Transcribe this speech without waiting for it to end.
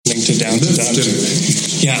to Down to Dunk.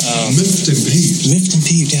 Yeah. Miffed and peeved. Miffed and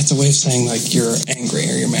peeved. Yeah, it's a way of saying like you're angry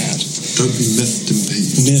or you're mad. Don't be miffed and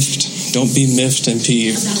peeved. Miffed. Don't be miffed and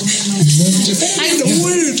peeved. I know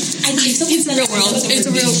word. I think it's the real world. It's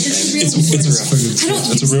a real. It's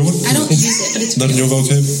a real one? I don't use it, but it's not in your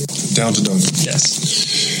vocab? Down to Dunk.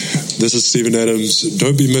 Yes. This is Stephen Adams.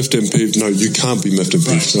 Don't be miffed and peeved. No, you can't be miffed and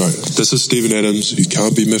peeved. Sorry. This is Stephen Adams. You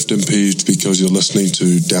can't be miffed and peeved because you're listening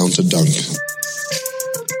to Down to Dunk.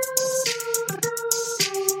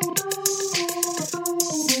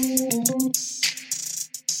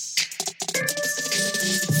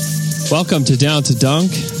 Welcome to Down to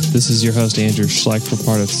Dunk. This is your host, Andrew Schleck, for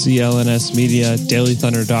part of CLNS Media,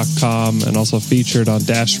 DailyThunder.com, and also featured on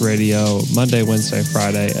Dash Radio Monday, Wednesday,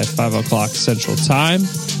 Friday at 5 o'clock Central Time.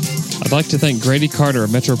 I'd like to thank Grady Carter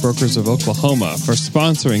of Metro Brokers of Oklahoma for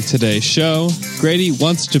sponsoring today's show. Grady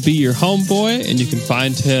wants to be your homeboy, and you can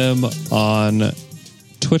find him on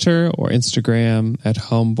Twitter or Instagram at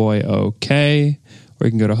homeboyok, or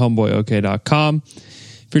you can go to homeboyok.com.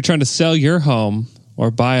 If you're trying to sell your home or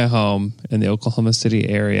buy a home in the Oklahoma City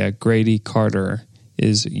area, Grady Carter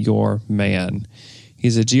is your man.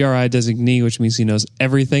 He's a GRI designee, which means he knows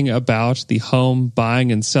everything about the home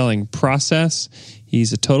buying and selling process.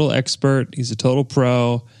 He's a total expert. He's a total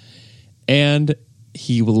pro. And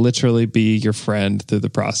he will literally be your friend through the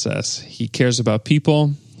process. He cares about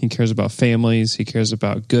people. He cares about families. He cares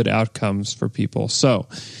about good outcomes for people. So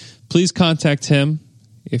please contact him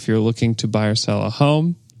if you're looking to buy or sell a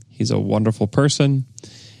home. He's a wonderful person.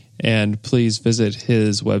 And please visit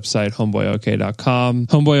his website, homeboyok.com.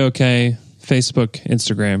 HomeboyOK, Facebook,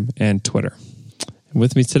 Instagram, and Twitter. And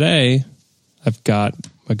with me today, I've got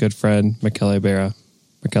my good friend, Michele Berra.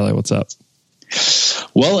 Michele, what's up?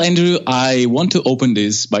 Well, Andrew, I want to open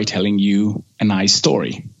this by telling you a nice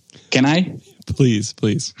story. Can I? Please.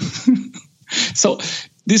 So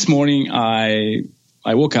this morning, I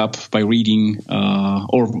woke up by reading,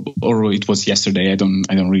 or it was yesterday. I don't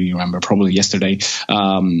really remember. Probably yesterday.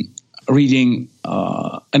 Reading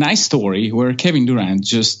a nice story where Kevin Durant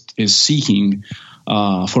just is seeking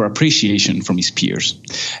for appreciation from his peers.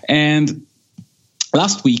 And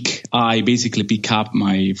last week, I basically picked up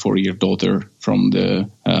my 4-year daughter from the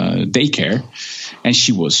daycare, and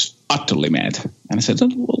she was utterly mad. And I said,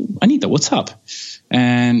 "Well, Anita, what's up?"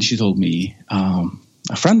 And she told me,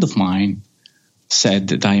 a friend of mine said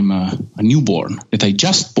that I'm a newborn, that I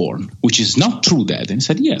just born, which is not true, Dad. And I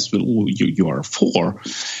said, "Yes, well, you are 4.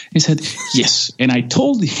 He said, "Yes." And I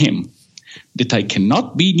told him that I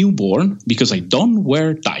cannot be newborn because I don't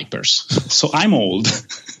wear diapers. So I'm old.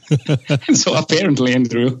 And so apparently,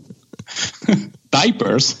 Andrew,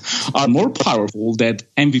 diapers are more powerful than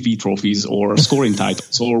MVP trophies or scoring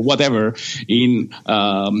titles or whatever in,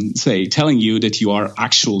 say, telling you that you are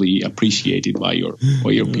actually appreciated by your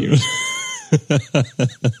peers.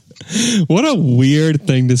 What a weird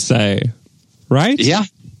thing to say, right? Yeah.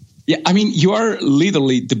 I mean, you are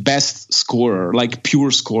literally the best scorer, like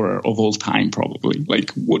pure scorer of all time, probably.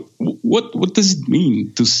 Like, what does it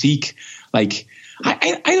mean to seek? Like,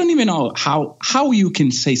 I don't even know how you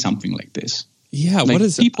can say something like this. Yeah, like, what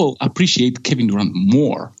is people appreciate Kevin Durant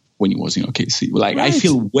more when he was in OKC. Like, right. I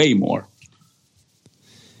feel way more.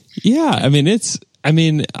 Yeah, I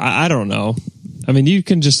mean, I don't know. I mean, you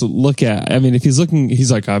can just look at, if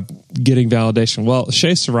he's like, I'm getting validation. Well,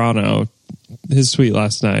 Shea Serrano, his tweet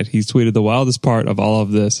last night, he tweeted, "The wildest part of all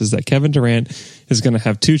of this is that Kevin Durant is going to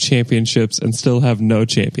have 2 championships and still have no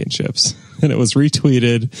championships." And it was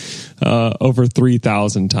retweeted over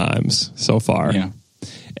 3,000 times so far. Yeah.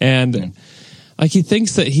 And like, he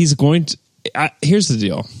thinks that he's going to, here's the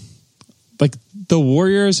deal. Like, the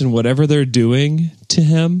Warriors and whatever they're doing to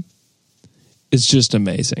him is just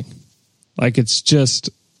amazing. Like, it's just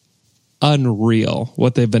unreal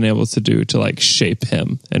what they've been able to do to like shape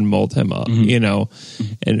him and mold him up,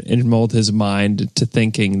 and mold his mind to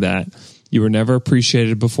thinking that you were never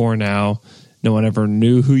appreciated before now. No one ever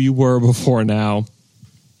knew who you were before now.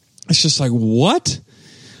 It's just like, what?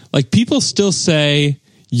 Like, people still say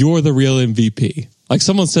you're the real MVP. Like,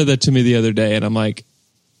 someone said that to me the other day, and I'm like,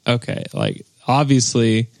 okay, like,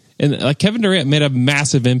 obviously, and like, Kevin Durant made a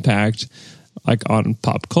massive impact, like, on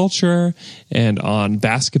pop culture and on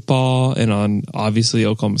basketball and on, obviously,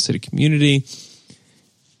 Oklahoma City community.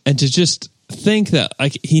 And to just think that,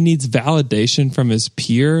 like, he needs validation from his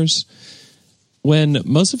peers when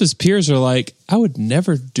most of his peers are like, I would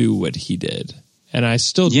never do what he did. And I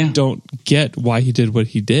still don't get why he did what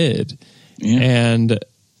he did. Yeah. And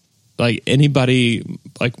like, anybody,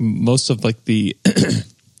 like, most of like the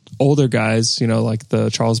older guys, like the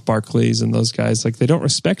Charles Barkleys and those guys, like, they don't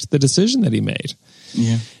respect the decision that he made.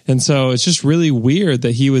 Yeah. And so it's just really weird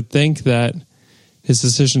that he would think that his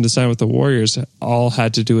decision to sign with the Warriors all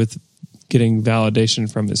had to do with getting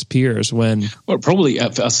validation from his peers when... Well, probably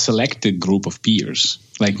a selected group of peers.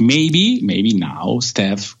 Like maybe now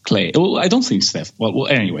Steph, Clay... Well, I don't think Steph... Well,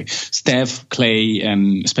 anyway, Steph, Clay,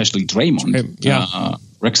 and especially Draymond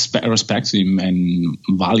respect him and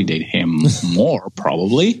validate him more,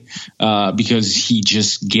 probably, because he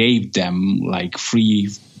just gave them like free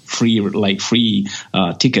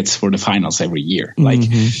tickets for the finals every year. Like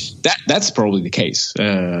that's probably the case.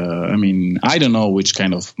 I mean, I don't know which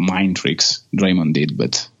kind of mind tricks Draymond did,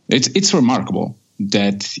 but it's remarkable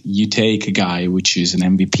that you take a guy which is an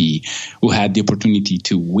MVP who had the opportunity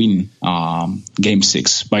to win Game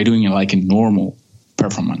 6 by doing like a normal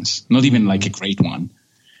performance, not even like a great one.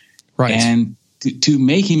 Right. And to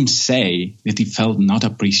make him say that he felt not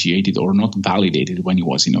appreciated or not validated when he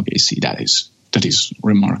was in OKC, that is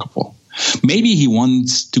remarkable. Maybe he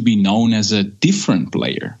wants to be known as a different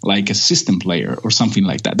player, like a system player or something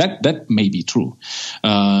like that. That may be true.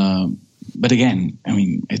 But again, I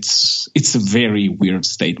mean, it's a very weird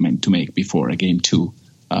statement to make before a Game 2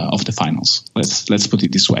 of the finals. Let's put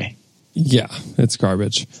it this way. Yeah, it's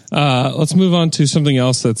garbage. Let's move on to something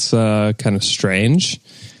else that's kind of strange.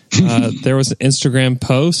 There was an Instagram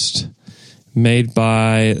post made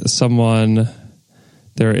by someone.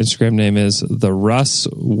 Their Instagram name is The Russ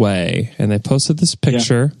Way, and they posted this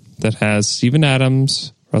picture that has Steven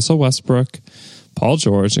Adams, Russell Westbrook, Paul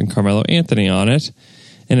George, and Carmelo Anthony on it,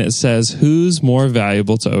 and it says, "Who's more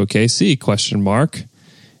valuable to OKC?" ?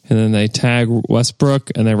 And then they tag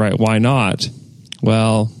Westbrook, and they write, "Why not?"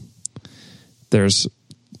 Well, there's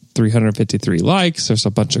 353 likes. There's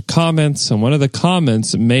a bunch of comments, and one of the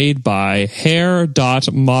comments made by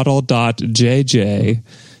hair.model.jj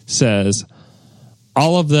says,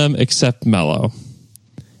 "All of them except Melo."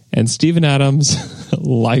 And Steven Adams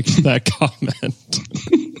liked that comment.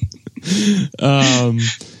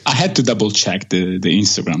 I had to double check the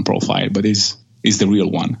Instagram profile, but is the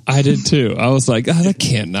real one. I did too. I was like, that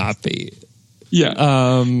can't not be.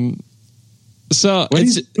 Yeah. So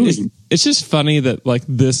it's just funny that like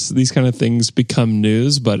these kind of things become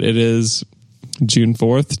news, but it is June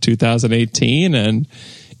 4th, 2018. And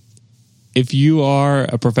if you are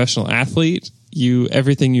a professional athlete,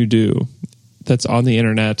 everything you do that's on the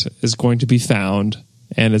internet is going to be found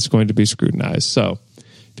and it's going to be scrutinized. So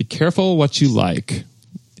be careful what you like,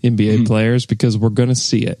 NBA players, because we're going to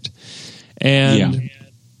see it. And,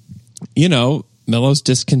 Melo's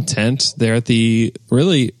discontent there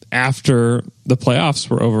after the playoffs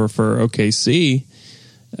were over for OKC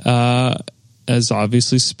has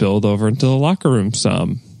obviously spilled over into the locker room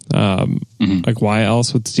some. Like, why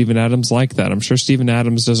else would Steven Adams like that? I'm sure Steven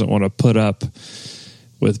Adams doesn't want to put up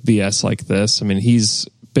with BS like this. I mean, he's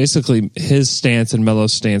basically, his stance and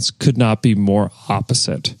Melo's stance could not be more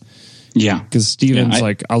opposite. Yeah. Because Steven's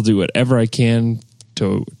like, I'll do whatever I can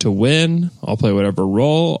to win. I'll play whatever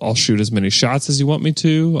role. I'll shoot as many shots as you want me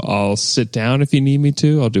to. I'll sit down if you need me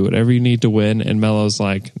to. I'll do whatever you need to win. And Melo's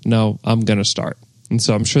like, no, I'm going to start. And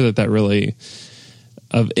so I'm sure that really,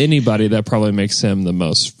 of anybody, that probably makes him the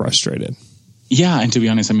most frustrated. Yeah, and to be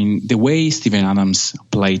honest, I mean, the way Steven Adams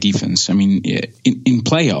play defense, I mean, in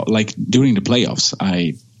playoff, like during the playoffs,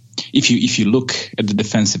 if you look at the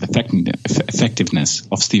defensive effectiveness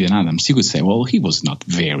of Steven Adams, you could say, well, he was not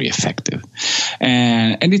very effective,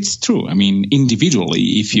 and it's true. I mean,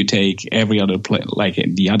 individually, if you take every other play, like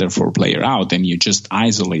the other four player out, and you just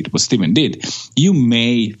isolate what Steven did, you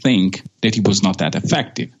may think that he was not that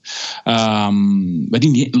effective. But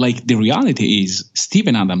the reality is,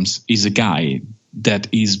 Steven Adams is a guy that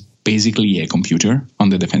is basically a computer on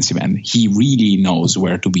the defensive end. He really knows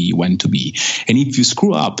where to be, when to be. And if you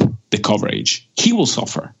screw up the coverage, he will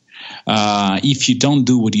suffer. If you don't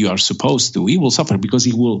do what you are supposed to, he will suffer because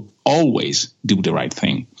he will always do the right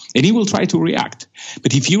thing. And he will try to react.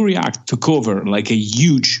 But if you react to cover like a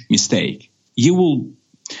huge mistake, you will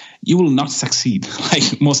not succeed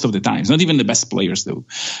like most of the times. Not even the best players do.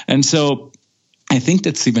 And so I think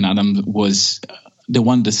that Steven Adams was the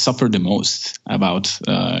one that suffered the most about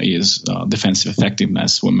his defensive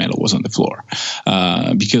effectiveness when Melo was on the floor.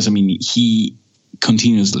 Because, I mean, he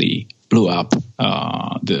continuously blew up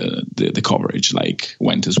the coverage, like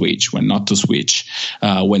when to switch, when not to switch,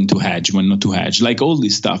 when to hedge, when not to hedge, like all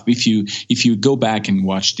this stuff. If you go back and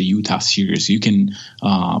watch the Utah series, you can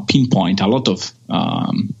pinpoint a lot of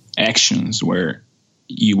actions where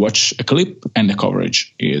you watch a clip and the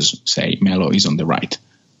coverage is, say, Melo is on the right.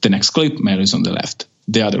 The next clip, Melo is on the left.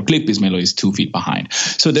 The other clip is Melo is 2 feet behind.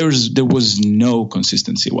 So there was no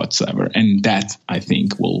consistency whatsoever. And that, I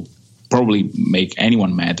think, will probably make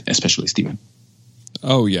anyone mad, especially Steven.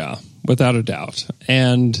 Oh, yeah, without a doubt.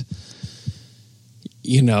 And,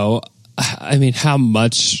 you know, I mean, how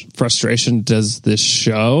much frustration does this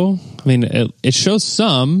show? I mean, it shows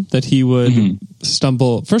some that he would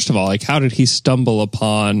stumble. First of all, like, how did he stumble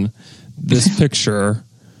upon this picture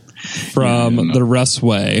from the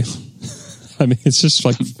Rustway? I mean, it's just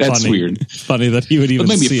like that's funny. Weird. Funny that he would even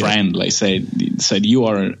but maybe see a friend like said you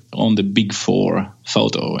are on the Big Four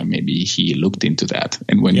photo, and maybe he looked into that.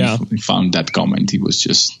 And when he found that comment, he was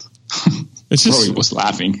just it's just probably was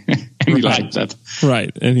laughing and he liked that.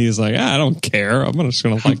 Right. And he's like, I don't care. I'm just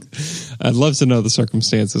going to like. I'd love to know the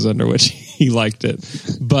circumstances under which he liked it,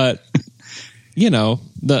 but you know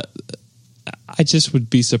I just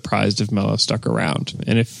would be surprised if Melo stuck around,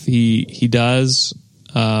 and if he does.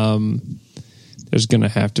 There's going to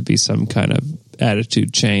have to be some kind of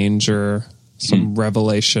attitude change or some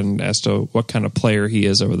revelation as to what kind of player he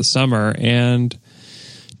is over the summer. And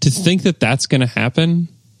to think that that's going to happen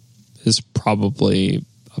is probably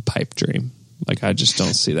a pipe dream. Like, I just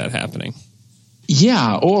don't see that happening.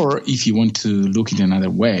 Yeah. Or if you want to look at it another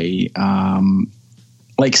way,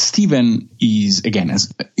 like Steven is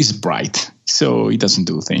bright, so he doesn't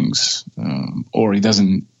do things, or he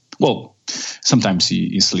doesn't, well, sometimes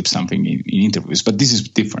he slips something in interviews, but this is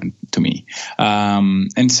different to me.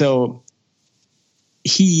 And so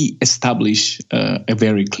he established a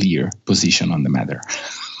very clear position on the matter.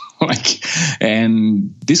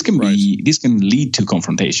 And this can lead to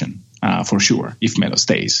confrontation for sure if Melo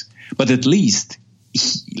stays. But at least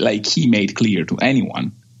he made clear to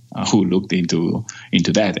anyone who looked into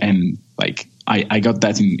that, and like I got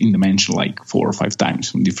that in the mention like 4 or 5 times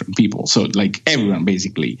from different people. So like everyone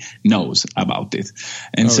basically knows about it.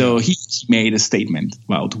 And he made a statement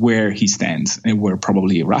about where he stands and where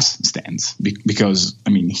probably Russ stands. Because,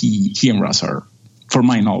 I mean, he and Russ are, for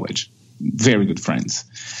my knowledge, very good friends.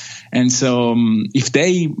 And so if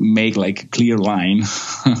they make like a clear line,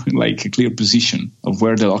 like a clear position of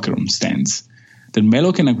where the locker room stands, then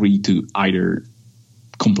Melo can agree to either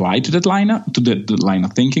comply to that line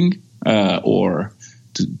of thinking, or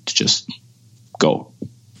to just go.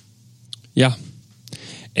 Yeah.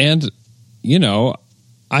 And, you know,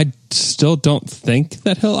 I still don't think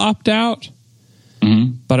that he'll opt out,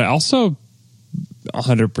 but I also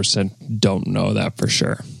 100% don't know that for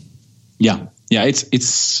sure. Yeah. Yeah.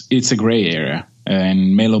 It's a gray area.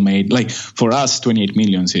 And Melo made, like, for us, 28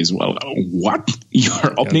 million is, well, what? You're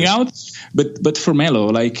opting out? But for Melo,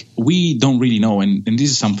 like, we don't really know. And this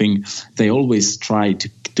is something they always try to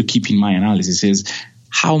keep in my analysis is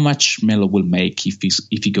how much Melo will make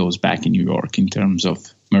if he goes back in New York in terms of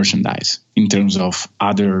merchandise, in terms of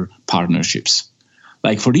other partnerships.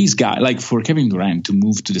 Like, for these guys, like for Kevin Durant to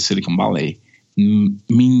move to the Silicon Valley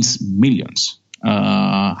means millions.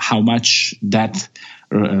 How much that...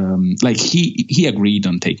 like he agreed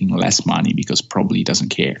on taking less money because probably he doesn't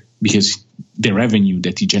care, because the revenue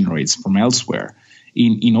that he generates from elsewhere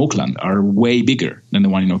in Oakland are way bigger than the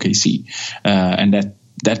one in OKC, and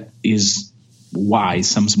that is why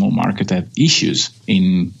some small market have issues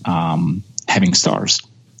in having stars.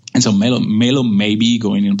 And so Melo maybe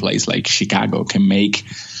going in a place like Chicago can make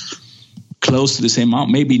close to the same amount,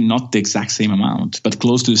 maybe not the exact same amount, but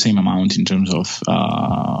close to the same amount in terms of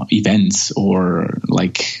events or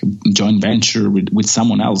like joint venture with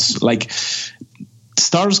someone else. Like,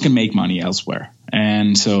 stars can make money elsewhere,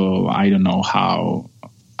 and so I don't know how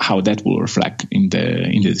that will reflect in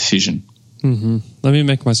the decision. Mm-hmm. Let me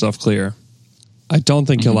make myself clear. I don't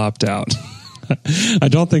think he'll opt out. I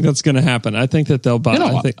don't think that's going to happen. I think that they'll buy.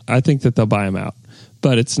 I think that they'll buy him out,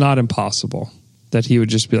 but it's not impossible that he would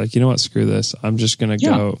just be like, you know what, screw this. I'm just going to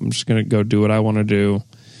go. I'm just going to go do what I want to do.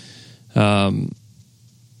 And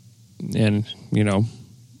you know,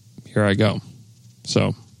 here I go.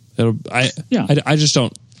 So I just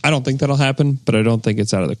don't. I don't think that'll happen, but I don't think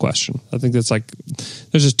it's out of the question. I think that's like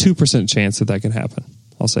there's a 2% chance that can happen.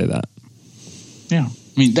 I'll say that. Yeah,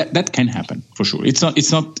 I mean that can happen for sure. It's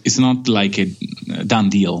not like a done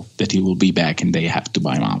deal that he will be back and they have to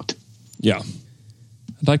buy him out. Yeah.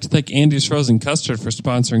 I'd like to thank Andy's Frozen Custard for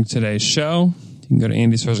sponsoring today's show. You can go to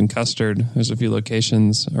Andy's Frozen Custard. There's a few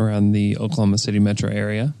locations around the Oklahoma City metro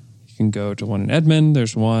area. You can go to one in Edmond.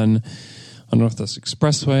 There's one on Northwest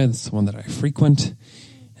Expressway. That's the one that I frequent.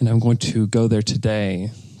 And I'm going to go there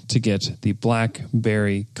today to get the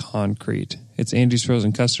Blackberry Concrete. It's Andy's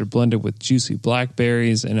Frozen Custard blended with juicy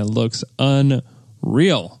blackberries, and it looks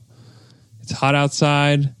unreal. It's hot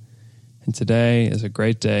outside, and today is a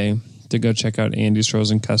great day to go check out Andy's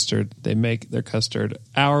Frozen Custard. They make their custard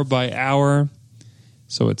hour by hour,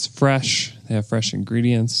 so it's fresh. They have fresh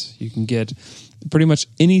ingredients. You can get pretty much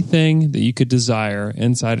anything that you could desire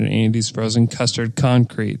inside an Andy's Frozen Custard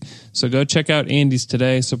Concrete. So go check out Andy's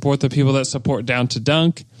today. Support the people that support Down to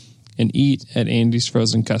Dunk and eat at Andy's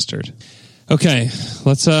Frozen Custard. Okay,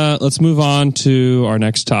 let's move on to our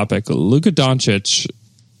next topic. Luka Doncic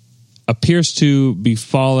appears to be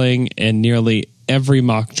falling in nearly every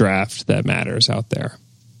mock draft that matters out there.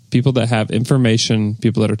 People that have information,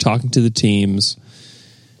 people that are talking to the teams,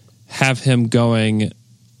 have him going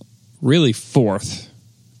really fourth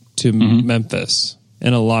to Memphis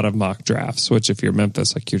in a lot of mock drafts, which if you're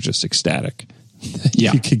Memphis, like, you're just ecstatic.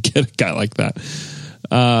 Yeah. You could get a guy like that.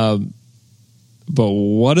 But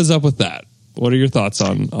what is up with that? What are your thoughts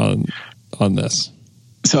on this?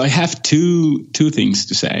 So I have two things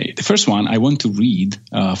to say. The first one, I want to read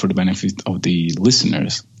for the benefit of the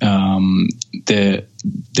listeners. The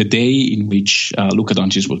day in which Luka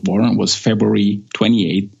Doncic was born was February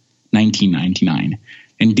 28, 1999.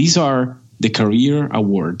 And these are the career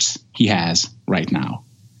awards he has right now.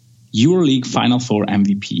 EuroLeague Final Four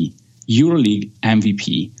MVP, EuroLeague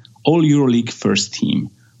MVP, All EuroLeague First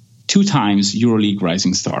Team, 2 times EuroLeague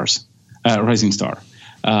Rising Star,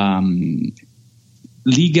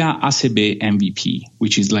 Liga ACB MVP,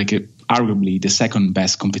 which is like arguably the second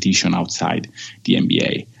best competition outside the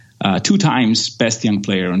NBA. 2 times Best Young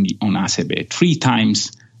Player on ACB, 3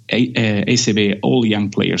 times ACB All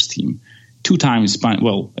Young Players Team, 2 times,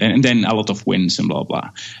 and then a lot of wins and blah, blah.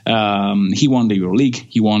 He won the EuroLeague,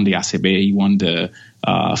 he won the ACB, he won the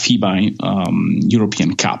FIBA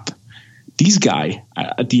European Cup. This guy,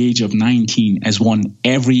 at the age of 19, has won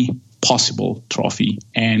every possible trophy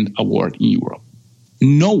and award in Europe.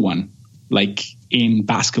 No one, like in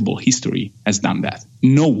basketball history, has done that.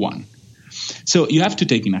 No one. So you have to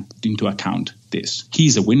take into account this.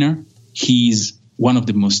 He's a winner. He's one of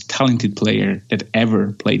the most talented players that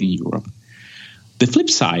ever played in Europe. The flip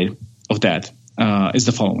side of that is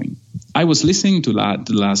the following. I was listening to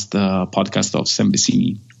the last podcast of Sam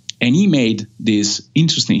Vecini, and he made this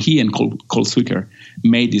interesting, he and Cole Zwicker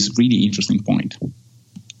made this really interesting point.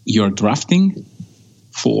 You're drafting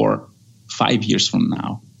for 5 years from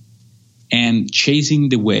now, and chasing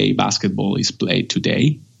the way basketball is played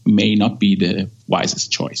today may not be the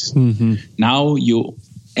wisest choice. Mm-hmm. Now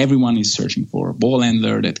everyone is searching for a ball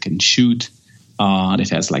handler that can shoot, that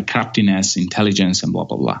has like craftiness, intelligence, and blah,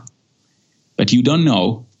 blah, blah. But you don't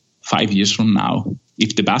know 5 years from now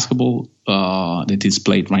if the basketball that is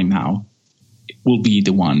played right now will be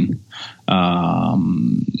the one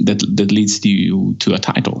that leads you to a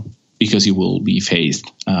title, because you will be faced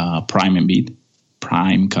prime Embiid,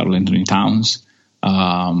 prime Karl Anthony Towns,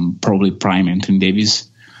 probably prime Anthony Davis.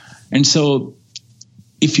 And so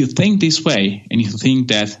if you think this way, and if you think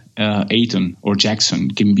that Ayton or Jackson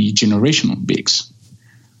can be generational bigs,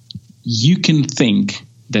 you can think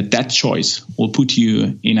that choice will put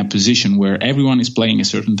you in a position where everyone is playing a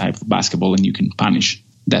certain type of basketball, and you can punish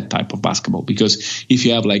that type of basketball. Because if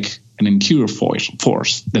you have like an interior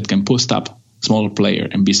force that can post up a smaller player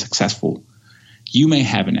and be successful, you may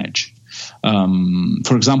have an edge.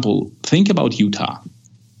 For example, think about Utah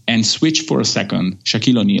and switch for a second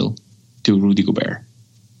Shaquille O'Neal to Rudy Gobert.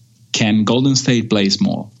 Can Golden State play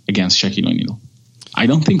small against Shaquille O'Neal? I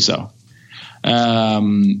don't think so.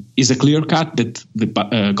 Is a clear cut that the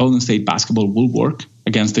Golden State basketball will work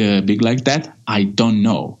against a big like that? I don't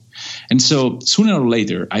know. And so sooner or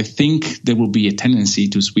later, I think there will be a tendency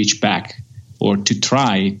to switch back, or to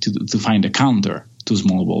try to find a counter to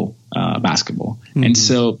small ball basketball. Mm-hmm. And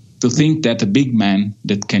so to think that a big man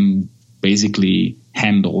that can basically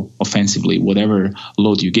handle offensively whatever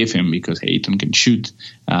load you give him, because Ayton can shoot,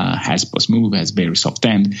 has post move, has very soft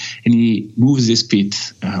end, and he moves his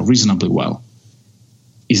feet reasonably well.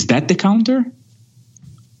 Is that the counter?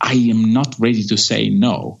 I am not ready to say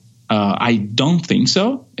no. I don't think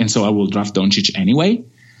so, and so I will draft Doncic anyway.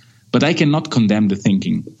 But I cannot condemn the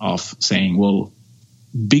thinking of saying, well,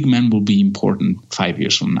 big men will be important 5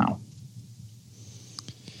 years from now.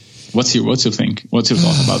 What's your think? What's your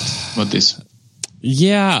thought about this?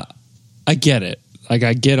 Yeah, I get it. Like,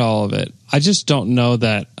 I get all of it. I just don't know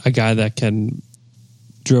that a guy that can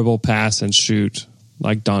dribble, pass, and shoot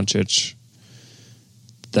like Doncic,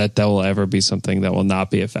 that will ever be something that will not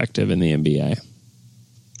be effective in the NBA.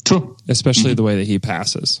 True. Especially the way that he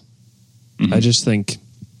passes. Mm-hmm. I just think,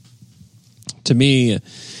 to me,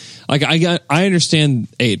 like, I understand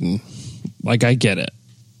Ayton. Like, I get it.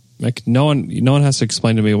 Like, no one has to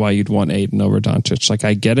explain to me why you'd want Ayton over Doncic. Like,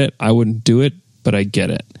 I get it. I wouldn't do it, but I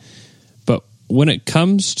get it. But when it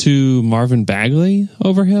comes to Marvin Bagley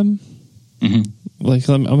over him, like,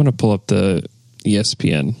 I'm going to pull up the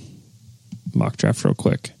ESPN mock draft real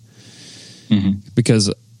quick,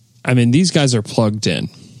 because I mean, these guys are plugged in.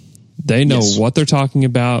 They know what they're talking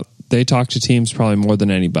about. They talk to teams probably more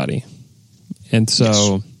than anybody. And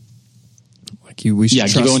so, we should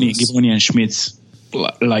trust Givoni and Schmitz,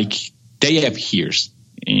 like, they have ears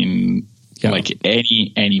in like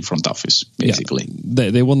any front office, basically. Yeah.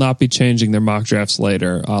 They will not be changing their mock drafts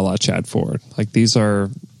later, a la Chad Ford. Like, these are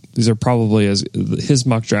probably his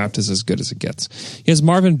mock draft is as good as it gets. He has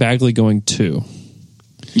Marvin Bagley going 2.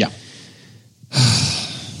 Yeah.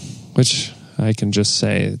 Which I can just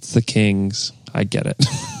say, it's the Kings. I get it.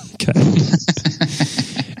 Okay.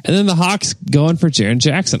 And then the Hawks going for Jaren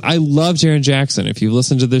Jackson. I love Jaren Jackson. If you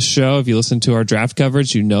listen to this show, if you listen to our draft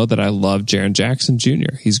coverage, you know that I love Jaren Jackson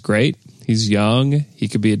Jr. He's great. He's young. He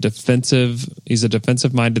could be he's a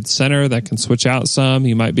defensive-minded center that can switch out some.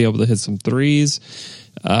 He might be able to hit some threes.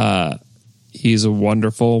 He's a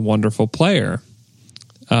wonderful, wonderful player.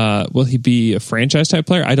 Will he be a franchise-type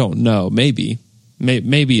player? I don't know. Maybe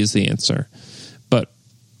is the answer. But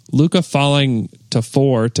Luka falling to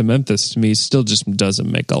 4 to Memphis, to me, still just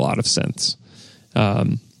doesn't make a lot of sense.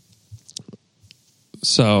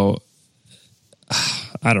 So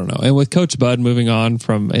I don't know. And with Coach Bud moving on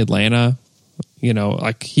from Atlanta,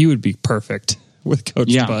 like, he would be perfect with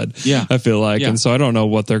Coach Bud. Yeah, I feel like. Yeah. And so I don't know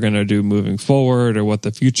what they're going to do moving forward, or what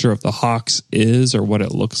the future of the Hawks is, or what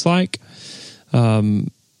it looks like.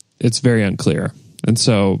 It's very unclear. And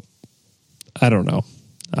so I don't know.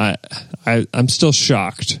 I'm still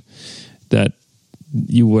shocked that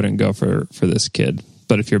you wouldn't go for this kid.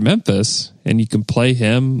 But if you're Memphis and you can play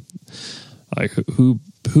him, like,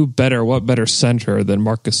 what better center than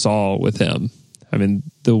Marc Gasol with him? I mean,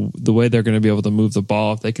 the way they're going to be able to move the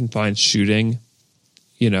ball, if they can find shooting,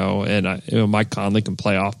 and Mike Conley can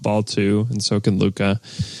play off ball too, and so can Luka.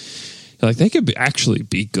 Like, they could actually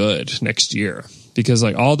be good next year, because,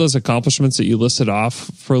 like, all those accomplishments that you listed off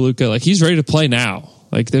for Luka, like, he's ready to play now.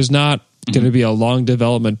 Like, there's not going to be a long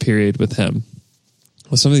development period with him.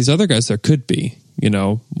 With some of these other guys, there could be.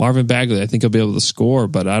 Marvin Bagley, I think he'll be able to score,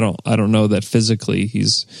 but I don't know that physically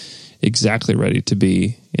he's exactly ready to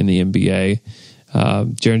be in the NBA.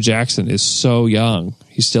 Jaren Jackson is so young;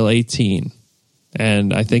 he's still 18,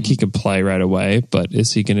 and I think he can play right away. But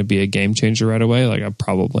is he going to be a game changer right away? Like, I'm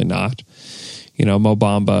probably not. Mo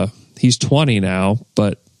Bamba, he's 20 now,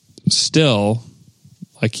 but still,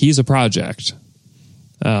 like, he's a project.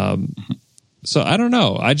 So I don't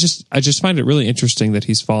know. I just find it really interesting that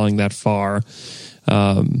he's falling that far.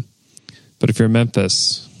 But if you're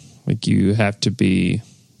Memphis, like, you have to be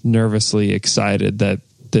nervously excited that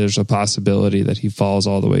there's a possibility that he falls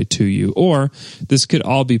all the way to you, or this could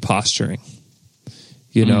all be posturing,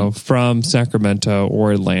 from Sacramento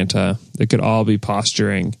or Atlanta. It could all be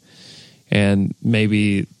posturing, and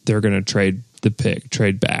maybe they're going to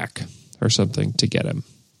trade back or something to get him.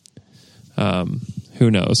 Who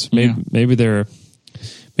knows? Maybe they're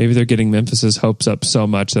getting Memphis's hopes up so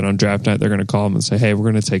much that on draft night they're going to call him and say, "Hey, we're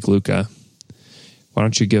going to take Luka. Why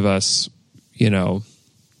don't you give us,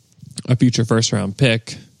 a future first round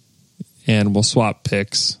pick, and we'll swap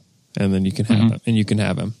picks, and then you can have him, and you can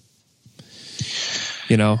have him."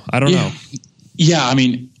 I don't know. Yeah, I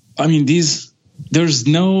mean, there's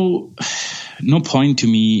no point to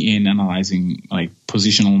me in analyzing, like,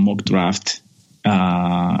 positional mock draft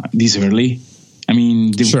this early. I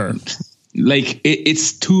mean, sure. Like,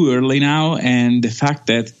 it's too early now, and the fact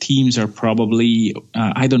that teams are probably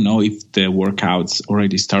I don't know if the workouts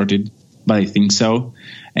already started, but I think so.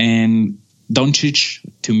 And Doncic,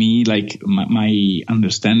 to me, like, my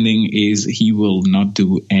understanding is he will not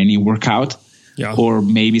do any workout, or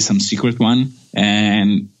maybe some secret one,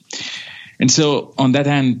 and so on that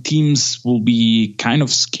end, teams will be kind of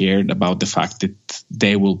scared about the fact that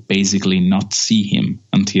they will basically not see him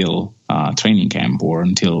until training camp or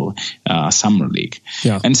until summer league.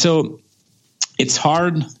 Yeah. And so it's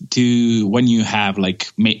hard to, when you have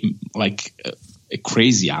like a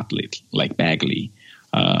crazy athlete like Bagley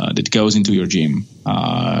that goes into your gym,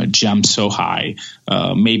 jumps so high,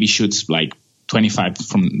 maybe shoots like 25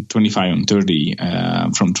 on 30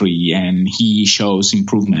 from 3, and he shows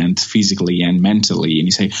improvement physically and mentally, and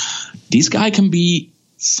you say, this guy can be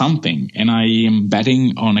something, and I am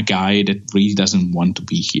betting on a guy that really doesn't want to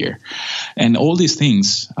be here. And all these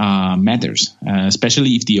things matters,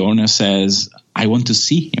 especially if the owner says, I want to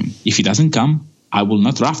see him. If he doesn't come, I will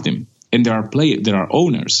not draft him. And there are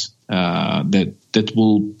owners that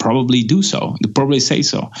will probably do so. They probably say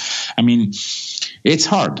so. I mean, it's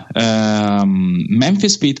hard.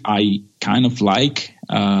 Memphis Beat, I kind of like.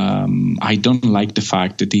 I don't like the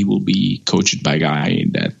fact that he will be coached by a guy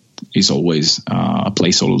that is always a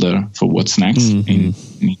placeholder for what's next in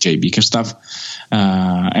Jay Bickerstaff.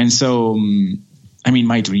 And so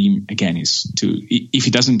my dream again is if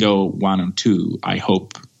he doesn't go 1 or 2, I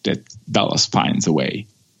hope that Dallas finds a way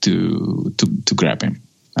to grab him.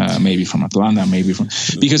 Maybe from Atlanta,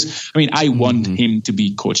 because I want him to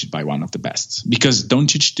be coached by one of the best, because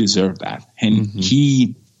Doncic deserves that, and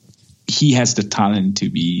he has the talent to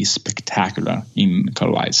be spectacular in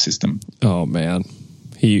Carlisle's system. Oh man,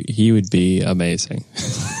 he would be amazing.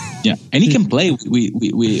 Yeah, and he can play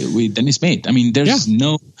with Dennis Smith. There's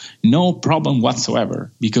no problem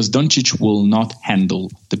whatsoever, because Doncic will not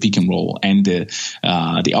handle the pick and roll and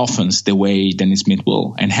the offense the way Dennis Smith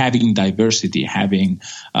will. And having diversity, having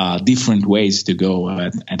different ways to go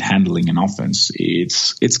at handling an offense,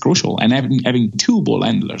 it's crucial. And having 2 ball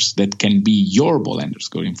handlers that can be your ball handlers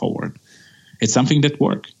going forward, it's something that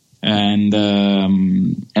works. And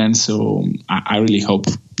so I really hope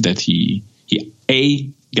that he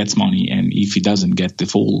gets money, and if he doesn't get the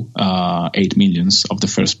full $8 million of the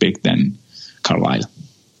first pick, then Carlisle.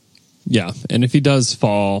 Yeah, and if he does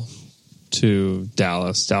fall to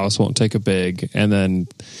Dallas won't take a big, and then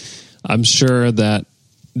I'm sure that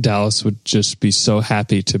Dallas would just be so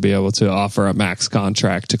happy to be able to offer a max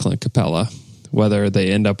contract to Clint Capella, whether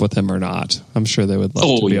they end up with him or not. I'm sure they would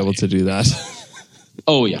love to be able to do that.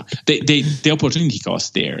 Oh yeah, the opportunity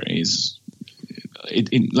cost there is.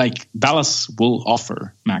 Dallas will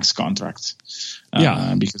offer max contracts,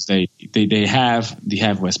 because they have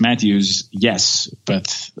Wes Matthews, yes,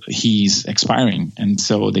 but he's expiring, and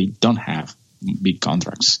so they don't have big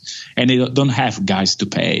contracts, and they don't have guys to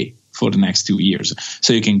pay for the next 2 years.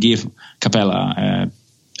 So you can give Capella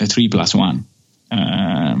a 3+1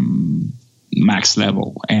 max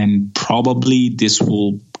level, and probably this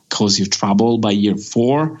will cause you trouble by year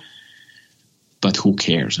 4. But who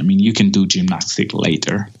cares? You can do gymnastics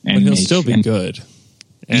later. And he'll still be good.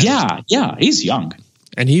 And he's young.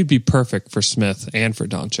 And he'd be perfect for Smith and for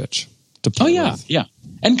Doncic to play with. Yeah.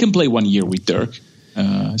 And can play 1 year with Dirk.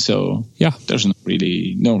 So there's no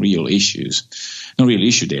real issue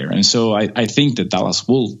there. And so I think that Dallas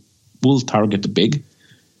will target the big.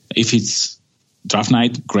 If it's draft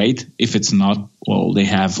night, great. If it's not, well, they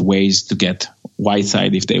have ways to get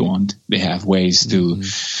Whiteside if they want. They have ways to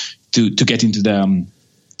get into the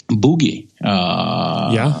Boogie.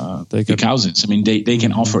 The Cousins. They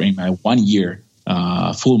can offer him a 1 year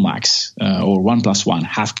full max or 1+1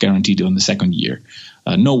 half guaranteed on the second year.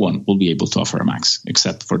 No one will be able to offer a max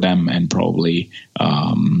except for them and probably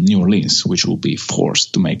New Orleans, which will be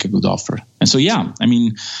forced to make a good offer. And so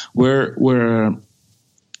where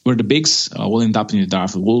the bigs will end up in the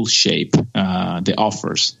draft will shape the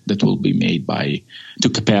offers that will be made to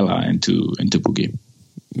Capella and to Boogie.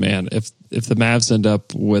 Man, if the Mavs end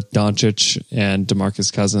up with Doncic and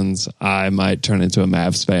DeMarcus Cousins, I might turn into a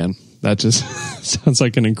Mavs fan. That just sounds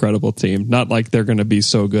like an incredible team. Not like they're going to be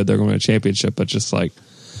so good they're going to win a championship, but just like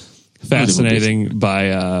fascinating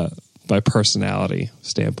by personality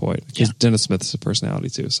standpoint. Because Dennis Smith is a personality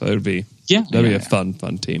too, so it'd be a fun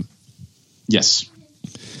team. Yes.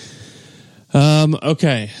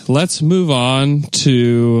 Okay, let's move on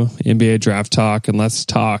to NBA draft talk, and let's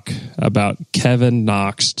talk about Kevin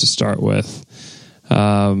Knox to start with.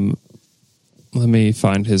 Let me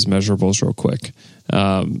find his measurables real quick.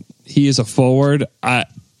 He is a forward. I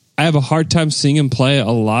have a hard time seeing him play a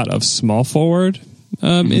lot of small forward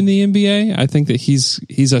in the NBA. I think that he's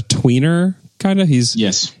a tweener kind of. He's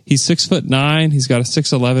 6'9". He's got a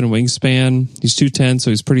 6'11" wingspan. He's 210, so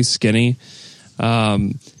he's pretty skinny.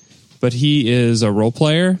 But he is a role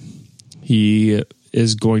player. He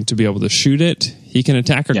is going to be able to shoot it. He can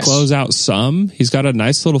attack or close out some. He's got a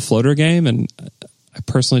nice little floater game, and I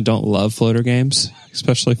personally don't love floater games,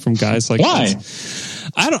 especially from guys like this.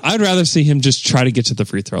 I'd rather see him just try to get to the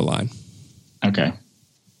free throw line. Okay.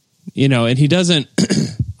 And he doesn't.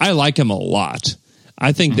 I like him a lot.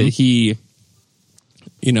 I think that he,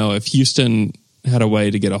 if Houston had a way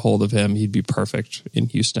to get a hold of him, he'd be perfect in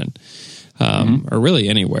Houston. Or really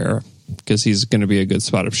anywhere, because he's going to be a good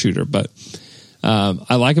spot-up shooter. But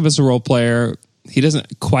I like him as a role player. He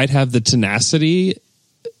doesn't quite have the tenacity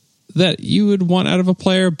that you would want out of a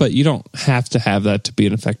player, but you don't have to have that to be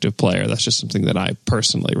an effective player. That's just something that I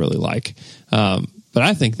personally really like. But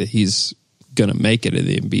I think that he's going to make it in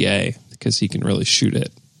the NBA because he can really shoot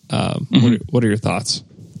it. What are your thoughts?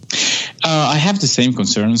 I have the same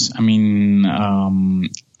concerns.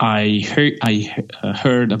 I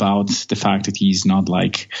heard about the fact that he's not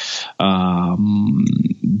like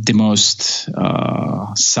the most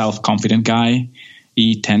self-confident guy.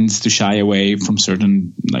 He tends to shy away from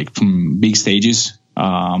from big stages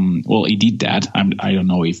Well, he did that. I don't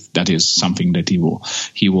know if that is something that he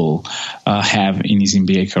will have in his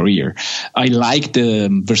NBA career. I like the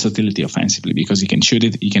versatility offensively because he can shoot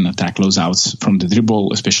it. He can attack closeouts from the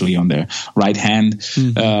dribble, especially on the right hand.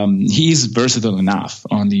 He is versatile enough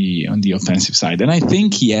on the offensive side, and I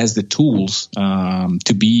think he has the tools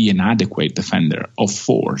to be an adequate defender of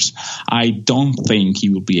fours. I don't think he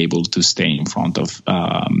will be able to stay in front of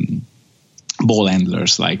ball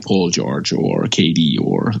handlers like Paul George or KD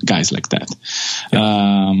or guys like that.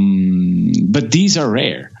 Yeah. But these are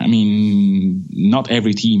rare. I mean, not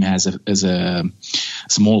every team has a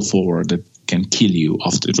small forward that can kill you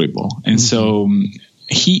off the dribble. And so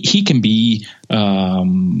he can be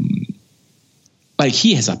like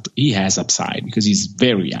he has upside because he's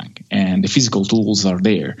very young and the physical tools are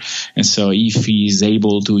there. And so if he's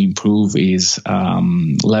able to improve his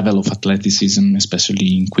level of athleticism,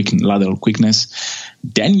 especially in lateral quickness,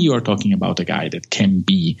 then you are talking about a guy that can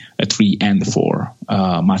be a 3 and 4,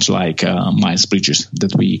 much like Miles Bridges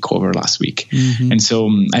that we covered last week. And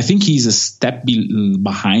so I think he's a step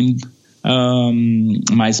behind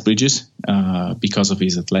Miles Bridges because of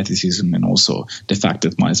his athleticism and also the fact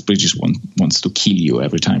that Miles Bridges wants to kill you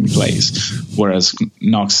every time he plays, whereas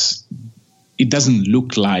Knox, it doesn't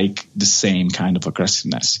look like the same kind of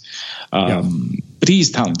aggressiveness. But he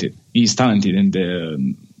is talented. He's talented, and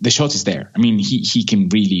the shot is there. I mean, he can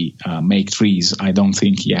really make threes. I don't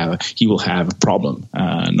think he will have a problem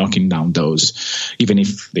knocking down those, even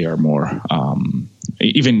if they are more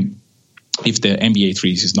even if the NBA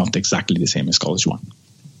threes is not exactly the same as college one.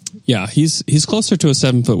 Yeah, he's closer to a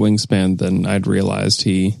 7-foot wingspan than I'd realized.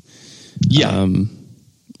 I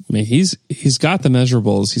mean, he's got the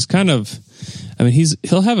measurables. He's kind of, I mean,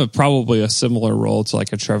 he'll have probably a similar role to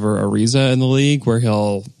like a Trevor Ariza in the league, where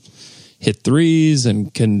he'll hit threes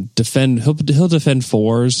and can defend. He'll defend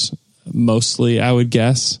fours mostly, I would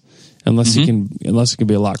guess, unless he can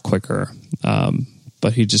be a lot quicker.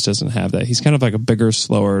 But he just doesn't have that. He's kind of like a bigger,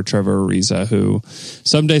 slower Trevor Ariza, who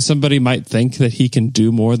someday somebody might think that he can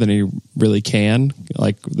do more than he really can,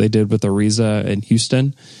 like they did with Ariza in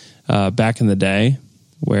Houston back in the day,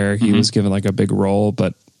 where he was given like a big role.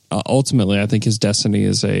 But ultimately, I think his destiny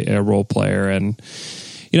is a role player. And,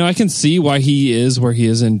 you know, I can see why he is where he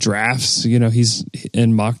is in drafts. You know, he's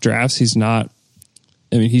in mock drafts. He's not,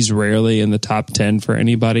 I mean, he's rarely in the top 10 for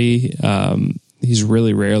anybody. He's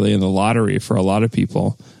really rarely in the lottery for a lot of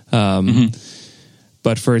people.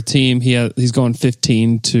 But for a team, he's going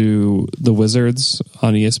 15 to the Wizards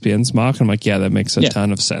on ESPN's mock. I'm like, yeah, that makes a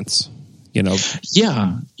ton of sense. You know?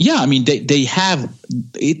 Yeah. I mean, they have,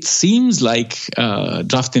 it seems like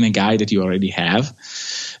drafting a guy that you already have,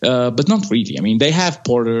 but not really. I mean, they have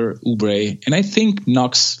Porter, Oubre, and I think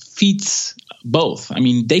Knox fits both. I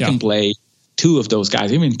mean, they can play 2 of those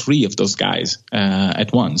guys, even 3 of those guys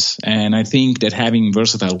at once. And I think that having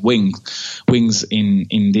versatile wings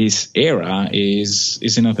in this era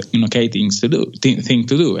is an okay thing to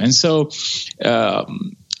do. And so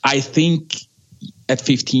I think at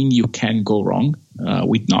 15 you can go wrong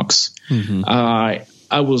with Knox. I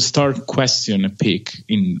will start question a pick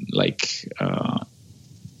in like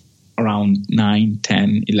around 9,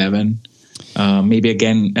 10, 11, maybe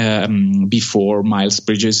again before Miles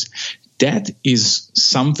Bridges. That is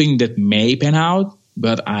something that may pan out,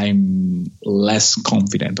 but I'm less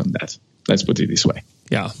confident on that. Let's put it this way.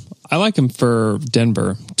 Yeah. I like him for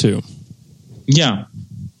Denver, too. Yeah.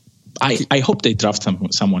 I hope they draft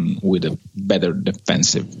someone with a better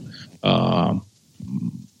defensive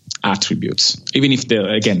attributes, even if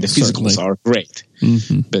the physicals are great.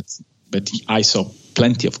 But I saw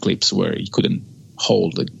plenty of clips where he couldn't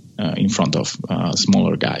hold in front of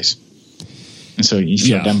smaller guys. And so if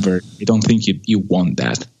you're Denver, I don't think you want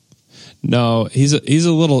that. No, he's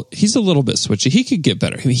a little bit switchy. He could get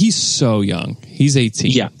better. I mean, he's so young. He's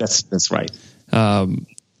 18. Yeah, that's right. And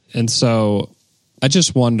so I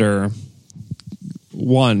just wonder,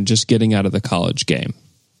 one, just getting out of the college game,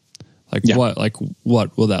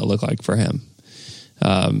 what will that look like for him?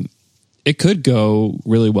 It could go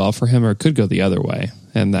really well for him, or it could go the other way,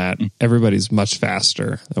 and that everybody's much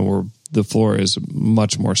faster, and the floor is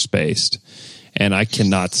much more spaced. And I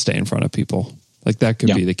cannot stay in front of people. Like that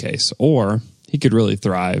could be the case. Or he could really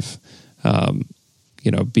thrive,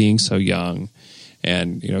 being so young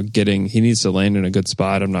and, he needs to land in a good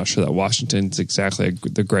spot. I'm not sure that Washington's exactly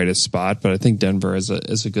the greatest spot, but I think Denver is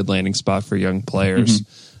a good landing spot for young players.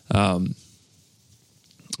 I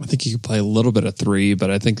think he could play a little bit of 3, but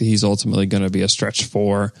I think that he's ultimately going to be a stretch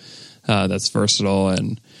 4 that's versatile.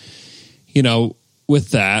 And,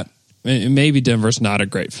 with that, maybe Denver's not a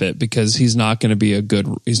great fit because he's not going to be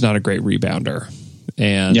he's not a great rebounder.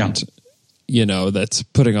 And, that's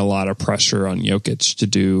putting a lot of pressure on Jokic to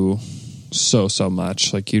do so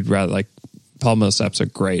much. Like you'd rather, like, Paul Millsap's a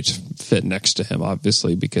great fit next to him,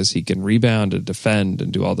 obviously, because he can rebound and defend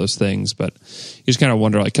and do all those things. But you just kind of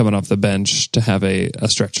wonder, like, coming off the bench to have a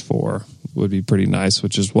stretch four would be pretty nice,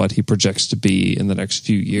 which is what he projects to be in the next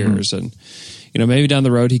few years. And, maybe down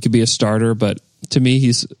the road he could be a starter, but to me,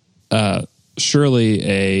 he's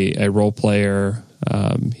surely a role player.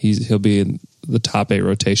 He'll be in the top 8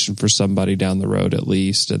 rotation for somebody down the road at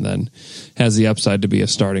least, and then has the upside to be a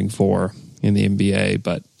starting 4 in the NBA.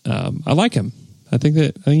 But I like him. I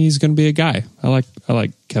think he's going to be a guy. I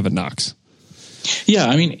like Kevin Knox. Yeah,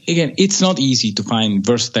 I mean, again, it's not easy to find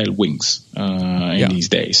versatile wings in these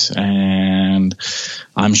days, and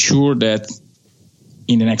I'm sure that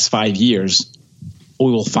in the next 5 years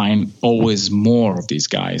we will find always more of these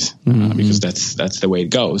guys because that's the way it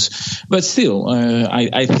goes. But still,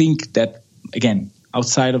 I think that, again,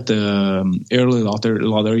 outside of the early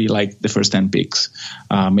lottery, like the first 10 picks,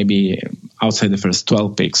 maybe outside the first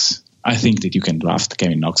 12 picks, I think that you can draft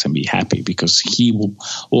Kevin Knox and be happy because he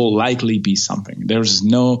will likely be something. There's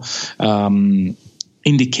no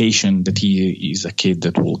indication that he is a kid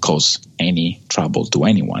that will cause any trouble to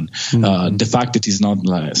anyone. The fact that he's not,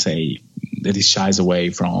 say, that he shies away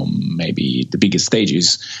from maybe the biggest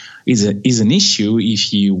stages is an issue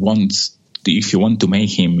if you want to make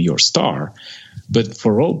him your star. But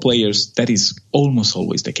for role players, that is almost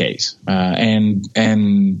always the case.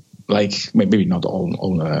 And like, maybe not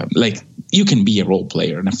all like, you can be a role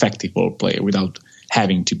player, an effective role player, without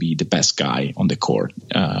having to be the best guy on the court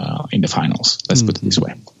in the finals. Let's put it this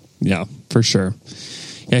way. Yeah, for sure.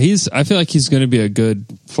 Yeah, I feel like he's going to be a good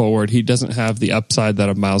forward. He doesn't have the upside that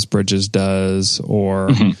a Miles Bridges does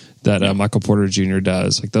or that Michael Porter Jr.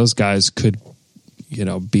 does. Like, those guys could,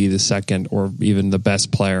 be the second or even the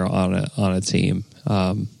best player on a team.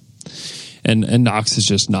 And Knox is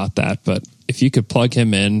just not that. But if you could plug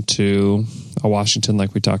him into a Washington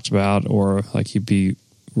like we talked about, or like he'd be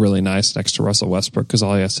really nice next to Russell Westbrook because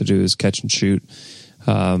all he has to do is catch and shoot.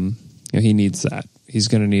 He needs that. He's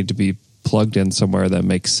going to need to be plugged in somewhere that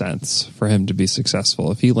makes sense for him to be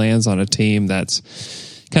successful. If he lands on a team that's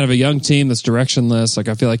kind of a young team that's directionless, like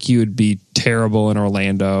I feel like he would be terrible in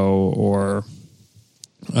Orlando or,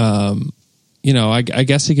 I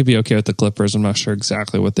guess he could be okay with the Clippers. I'm not sure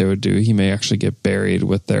exactly what they would do. He may actually get buried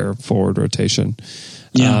with their forward rotation.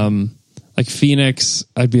 Yeah. Like Phoenix,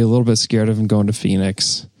 I'd be a little bit scared of him going to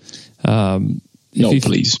Phoenix.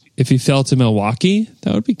 Please. If he fell to Milwaukee,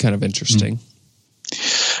 that would be kind of interesting.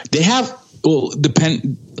 They have,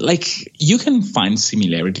 you can find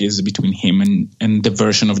similarities between him and the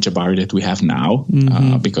version of Jabari that we have now,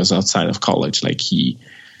 because outside of college,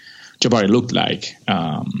 Jabari looked like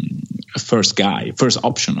a first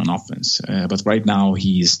option on offense. But right now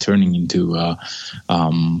he's turning into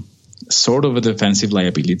sort of a defensive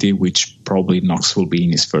liability, which probably Knox will be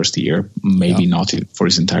in his first year, maybe not for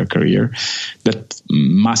his entire career, that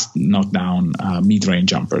must knock down mid-range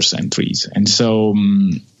jumpers and threes. And so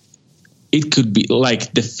it could be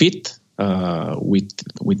like the fit with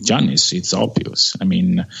Giannis, it's obvious. I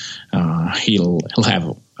mean, he'll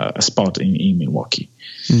have a spot in Milwaukee.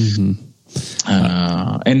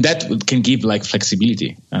 And that can give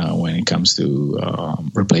flexibility when it comes to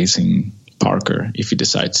replacing Parker if he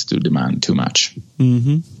decides to demand too much.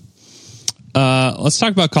 Let's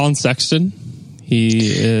talk about Colin Sexton. He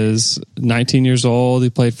is 19 years old. He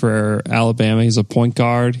played for Alabama. He's a point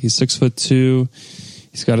guard. He's 6'2".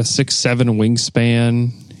 He's got a 6'7"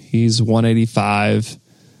 wingspan. He's 185.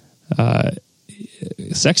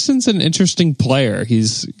 Sexton's an interesting player.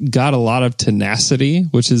 He's got a lot of tenacity,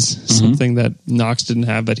 which is something that Knox didn't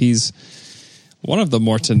have, but he's one of the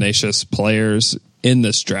more tenacious players in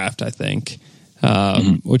this draft, I think,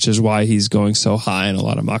 which is why he's going so high in a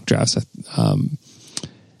lot of mock drafts.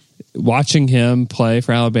 Watching him play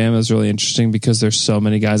for Alabama is really interesting because there's so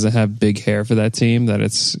many guys that have big hair for that team that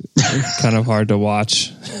it's kind of hard to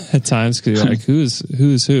watch at times because you're like,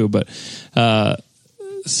 who's who? But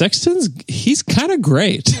he's kind of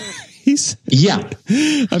great.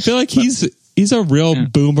 I feel like he's a real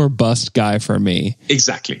boom or bust guy for me.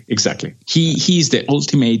 Exactly. He's the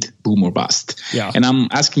ultimate boom or bust. Yeah. And I'm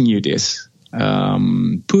asking you this: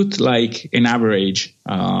 put an average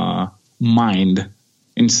mind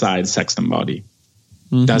inside Sexton body.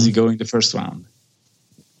 Does he go in the first round?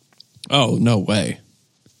 Oh, no way.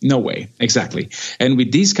 No way. Exactly. And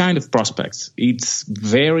with these kind of prospects, it's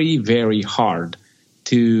very, very hard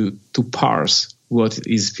to parse what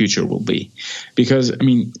his future will be. Because, I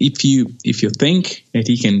mean, if you think that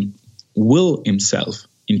he can will himself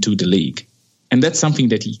into the league, and that's something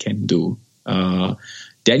that he can do,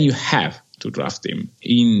 then you have to draft him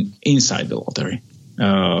inside the lottery.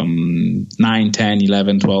 9, 10,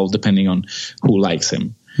 11, 12, depending on who likes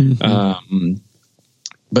him. Mm-hmm.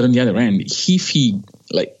 But on the other end, he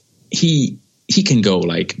can go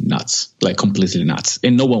like nuts, like completely nuts,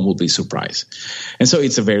 and no one will be surprised. And so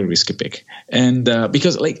it's a very risky pick. And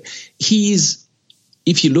because like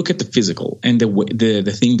if you look at the physical and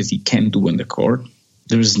the thing that he can do on the court,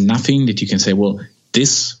 there is nothing that you can say, well,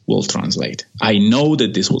 this will translate. I know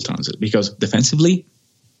that this will translate, because defensively,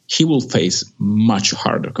 he will face much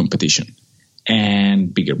harder competition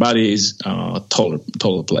and bigger bodies,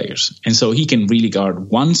 taller players. And so he can really guard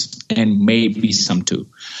once and maybe some two.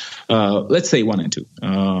 Let's say 1 and 2.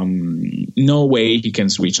 No way he can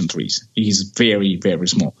switch on threes. He's very, very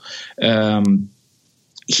small.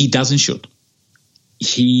 He doesn't shoot.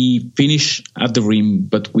 He finish at the rim,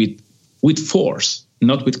 but with force,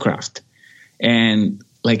 not with craft. And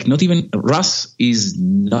like not even Russ is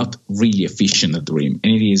not really efficient at the rim,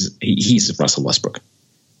 and he's Russell Westbrook.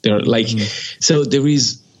 So there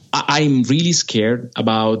is. I'm really scared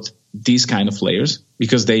about these kind of players,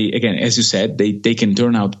 because they, again, as you said, they can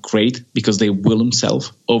turn out great because they will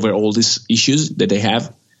themselves over all these issues that they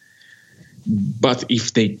have. But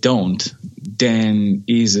if they don't, then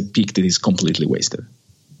it is a pick that is completely wasted.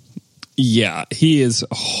 Yeah, he is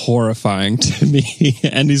horrifying to me,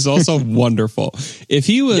 and he's also wonderful. If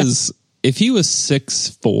he was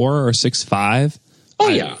 6'4" or 6'5",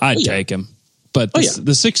 I'd take him. But the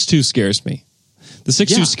 6'2" scares me. The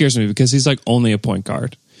 6'2" scares me because he's like only a point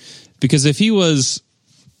guard. Because if he was,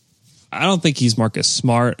 I don't think he's Marcus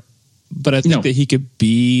Smart, but I think that he could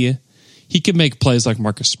make plays like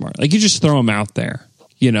Marcus Smart. Like you just throw him out there,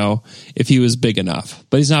 if he was big enough.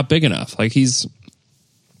 But he's not big enough. Like he's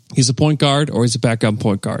a point guard or he's a backup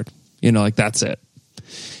point guard. Like that's it.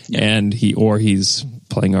 Yeah. And he's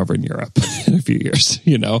playing over in Europe in a few years,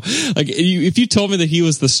 Like if you told me that he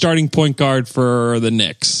was the starting point guard for the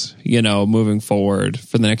Knicks, moving forward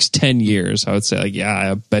for the next 10 years, I would say like,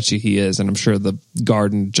 yeah, I bet you he is. And I'm sure the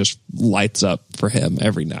Garden just lights up for him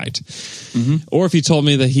every night. Mm-hmm. Or if you told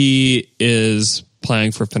me that he is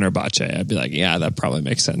playing for Fenerbahce, I'd be like, yeah, that probably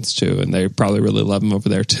makes sense too. And they probably really love him over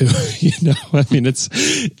there too. I mean, it's,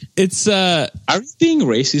 are you being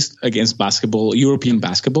racist against basketball, European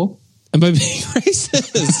basketball? Am I being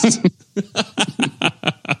racist?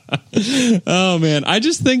 Oh man. I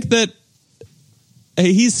just think that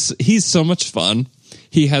he's so much fun.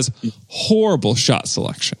 He has horrible shot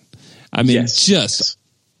selection. I mean, just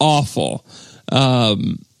awful.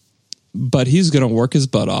 But he's going to work his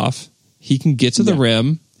butt off. He can get to the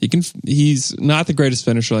rim. He's not the greatest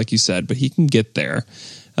finisher, like you said, but he can get there.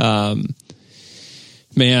 Man,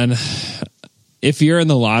 if you're in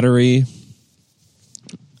the lottery,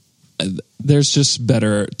 there's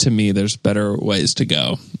better ways to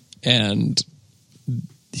go. And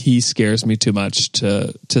he scares me too much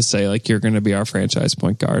to say like, you're going to be our franchise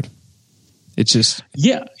point guard. It's just,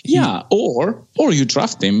 Or you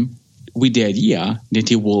draft him with the idea that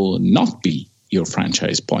he will not be your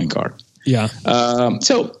franchise point guard. Yeah.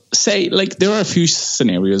 So say like there are a few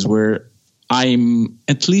scenarios where I'm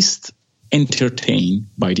at least entertained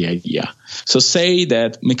by the idea. So say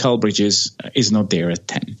that Mikal Bridges is not there at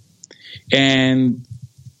 10, and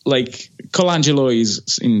like Colangelo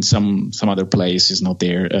is in some other place, is not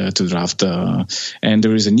there to draft, and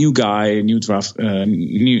there is a new guy, new draft,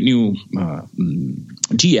 new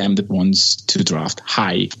GM that wants to draft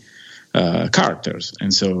high characters,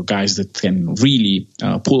 and so guys that can really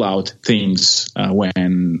pull out things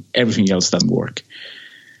when everything else doesn't work.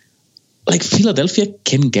 Like Philadelphia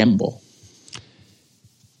can gamble.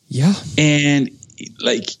 Yeah. And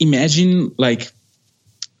like imagine like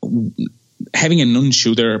having a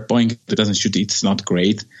non-shooter point that doesn't shoot, it's not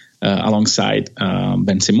great, alongside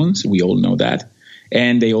Ben Simmons. We all know that.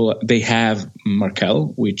 And they have Markel,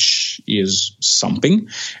 which is something.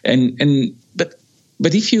 But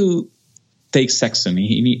if you take Sexton,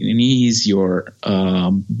 he is your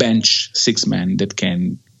bench six man that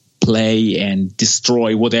can play and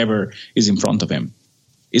destroy whatever is in front of him.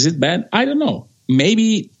 Is it bad? I don't know.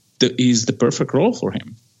 Maybe is the perfect role for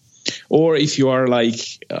him. Or if you are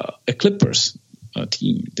like a Clippers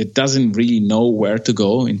team that doesn't really know where to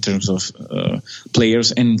go in terms of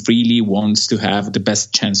players and really wants to have the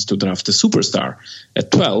best chance to draft a superstar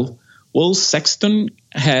at 12, well, Sexton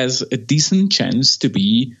has a decent chance to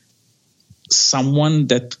be someone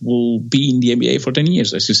that will be in the NBA for 10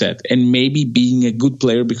 years, as you said, and maybe being a good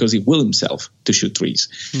player because he will himself to shoot threes,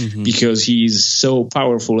 because he's so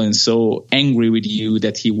powerful and so angry with you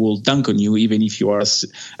that he will dunk on you even if you are a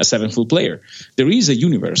 7-foot player. There is a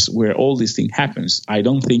universe where all this thing happens. I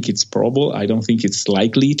don't think it's probable. I don't think it's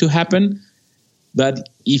likely to happen, But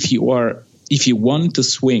if you want to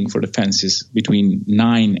swing for the fences between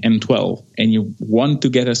 9 and 12, and you want to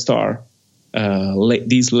get a star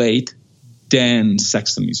this late, then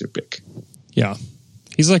Sexton is your pick. Yeah.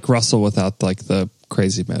 He's like Russell without like the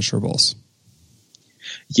crazy measurables.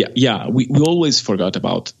 Yeah. We always forgot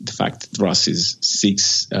about the fact that Russ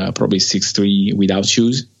is probably 6'3" without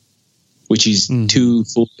shoes, which is 2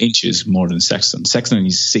 full inches more than Sexton. Sexton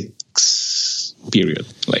is 6, period,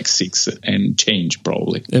 like 6 and change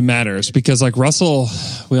probably. It matters because like Russell,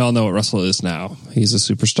 we all know what Russell is now. He's a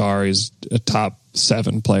superstar. He's a top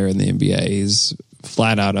 7 player in the NBA. He's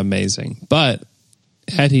flat out amazing. But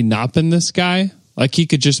had he not been this guy, like he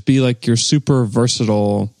could just be like your super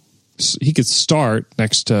versatile. He could start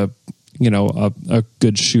next to, a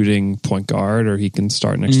good shooting point guard, or he can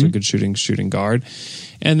start next to a good shooting guard.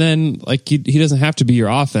 And then like he doesn't have to be your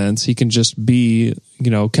offense. He can just be,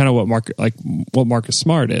 kind of what Marcus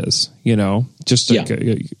Smart is, just like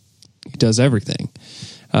he does everything.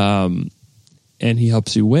 And he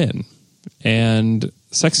helps you win. And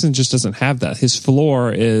Sexton just doesn't have that. His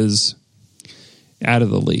floor is out of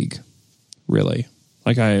the league, really.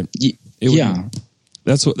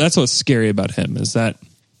 That's what's scary about him is that,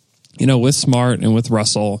 with Smart and with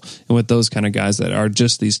Russell and with those kind of guys that are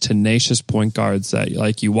just these tenacious point guards that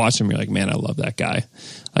like you watch him, you're like, man, I love that guy.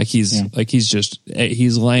 He's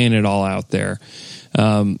laying it all out there.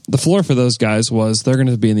 The floor for those guys was they're going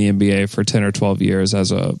to be in the NBA for 10 or 12 years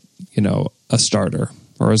as a starter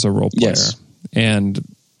or as a role player. Yes. And,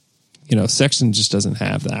 Sexton just doesn't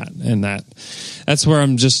have that. And that's where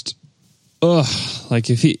I'm just,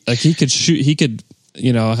 if he could shoot, he could,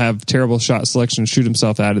 have terrible shot selection, shoot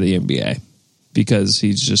himself out of the NBA because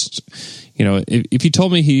he's just, if you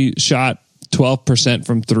told me he shot 12%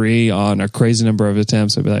 from 3 on a crazy number of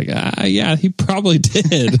attempts, I'd be like, yeah, he probably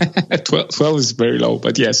did. 12 is very low,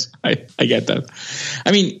 but yes, I get that.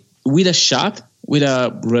 I mean, with a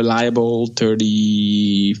reliable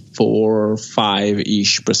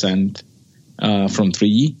 34-5% from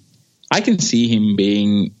 3, I can see him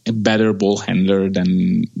being a better ball handler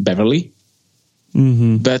than Beverly.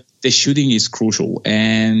 Mm-hmm. But the shooting is crucial,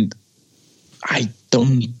 and I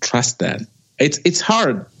don't trust that. It's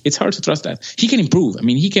hard. It's hard to trust that. He can improve. I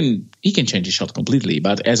mean, he can change his shot completely.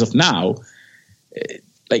 But as of now,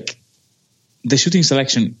 like the shooting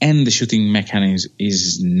selection and the shooting mechanism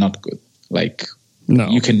is not good. Like, no,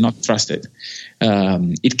 you cannot trust it.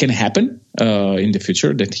 It can happen in the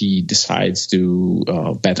future that he decides to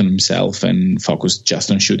bet on himself and focus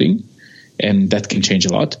just on shooting, and that can change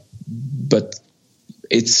a lot. But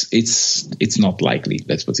it's not likely.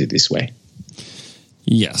 Let's put it this way.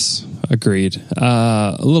 Yes, agreed.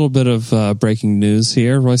 A little bit of breaking news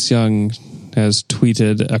here. Royce Young has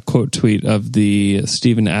tweeted a quote tweet of the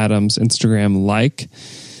Steven Adams Instagram like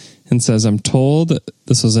and says, "I'm told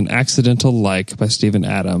this was an accidental like by Steven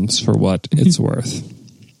Adams for what it's worth."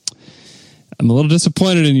 I'm a little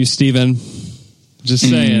disappointed in you, Steven. Just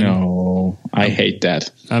saying. No, I hate that.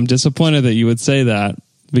 I'm disappointed that you would say that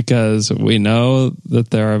because we know that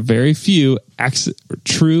there are very few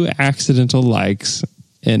true accidental likes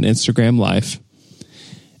in Instagram life.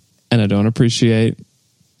 And I don't appreciate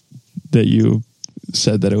that you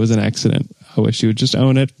said that it was an accident. I wish you would just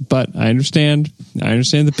own it, but I understand. I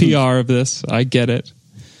understand the PR of this. I get it.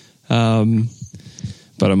 But I'm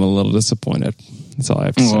a little disappointed. That's all I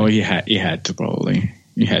have to say. Well, you had to probably.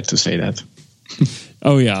 You had to say that.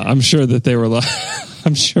 Oh, yeah. I'm sure that they were like,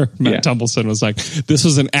 I'm sure Matt Tumbleson was like, this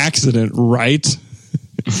was an accident, right?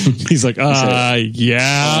 He's like, yeah.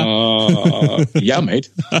 Yeah, mate.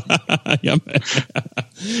 Yeah, mate.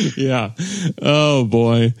 Yeah. Oh,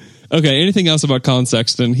 boy. Okay. Anything else about Colin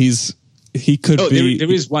Sexton? He could be.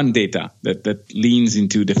 There is one data that leans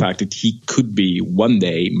into the fact that he could be one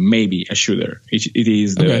day maybe a shooter. It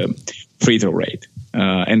is the free throw rate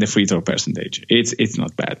and the free throw percentage. It's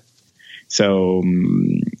not bad. So,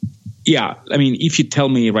 yeah, I mean, if you tell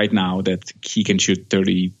me right now that he can shoot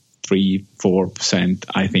 33-4%,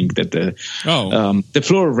 I think that the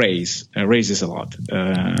floor raises a lot.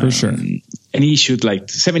 For sure. And he shoot like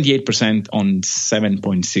 78% on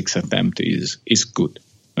 7.6 attempt is good.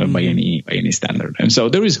 By any standard, and so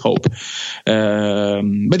there is hope,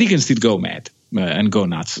 but he can still go mad and go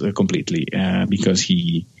nuts completely because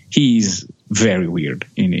he's very weird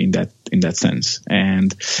in that sense,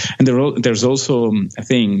 and there's also a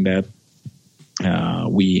thing that I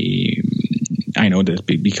know that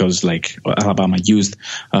because like Alabama used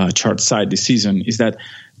chart side this season is that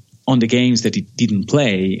on the games that he didn't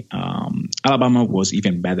play, Alabama was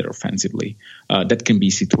even better offensively. That can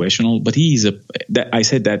be situational, but I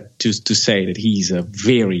said that to say that he's a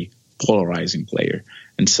very polarizing player.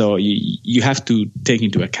 And so you have to take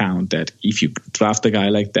into account that if you draft a guy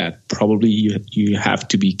like that, probably you have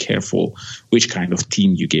to be careful which kind of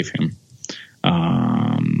team you give him.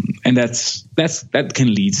 And that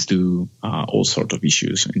can lead to all sorts of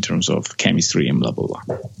issues in terms of chemistry and blah, blah,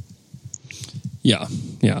 blah. Yeah,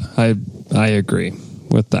 I agree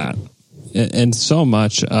with that. And so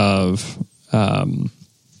much of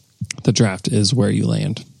the draft is where you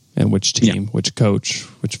land and which team, which coach,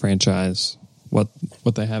 which franchise, what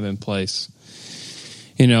they have in place.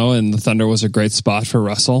 And the Thunder was a great spot for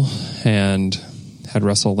Russell, and had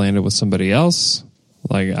Russell landed with somebody else,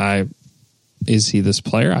 is he this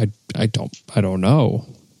player? I don't know.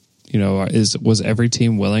 Was every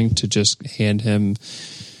team willing to just hand him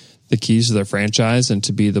the keys to their franchise and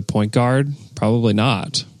to be the point guard? Probably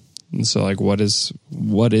not. And so what is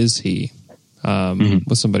he?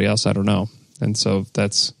 With somebody else, I don't know. And so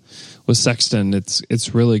that's with Sexton.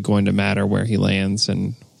 It's really going to matter where he lands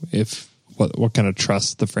and what kind of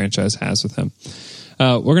trust the franchise has with him.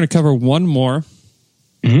 We're going to cover one more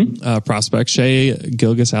prospect, Shai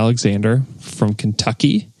Gilgeous-Alexander from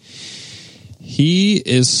Kentucky. He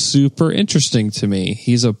is super interesting to me.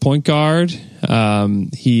 He's a point guard.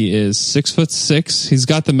 He is 6'6". He's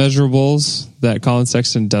got the measurables that Colin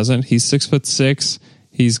Sexton doesn't. He's 6'6".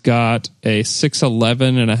 He's got a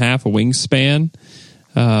 6'11" and a half wingspan,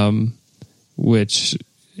 which,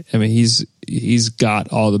 I mean, he's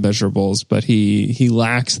got all the measurables, but he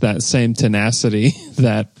lacks that same tenacity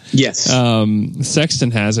that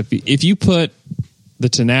Sexton has. If you put the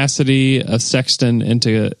tenacity of Sexton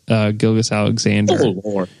into Gilgeous-Alexander, oh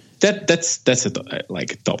Lord, that's a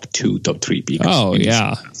top 2, top 3 pick. Oh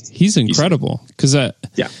yeah, he's incredible because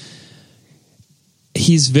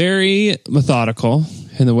he's very methodical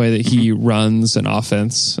in the way that he runs an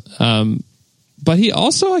offense. But he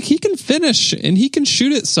also he can finish and he can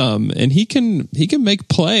shoot it some and he can make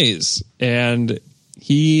plays, and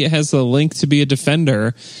he has the link to be a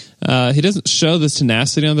defender. He doesn't show the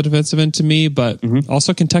tenacity on the defensive end to me, but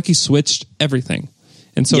also Kentucky switched everything,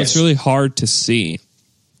 and so it's really hard to see.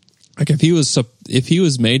 If he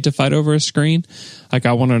was made to fight over a screen, I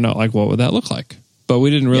want to know what would that look like. But we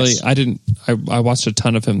didn't really. I watched a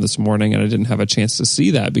ton of him this morning, and I didn't have a chance to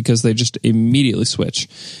see that because they just immediately switch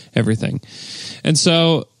everything, and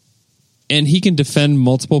he can defend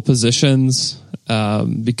multiple positions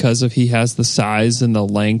because he has the size and the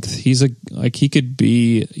length. He's he could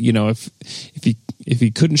be if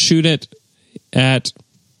he couldn't shoot it at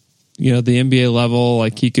the NBA level,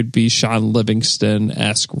 he could be Sean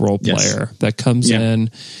Livingston-esque role player that comes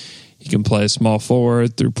in. He can play a small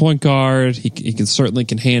forward through point guard. He can certainly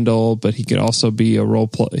handle, but he could also be a role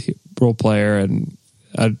player. And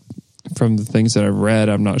from the things that I've read,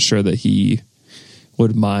 I'm not sure that he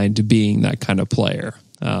would mind being that kind of player.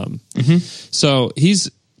 So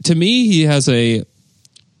to me, he has a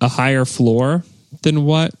higher floor than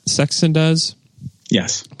what Sexton does.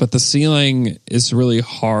 Yes, but the ceiling is really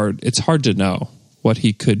hard. It's hard to know what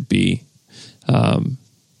he could be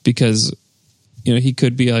because. He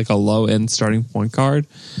could be a low-end starting point guard,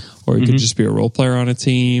 or he could just be a role player on a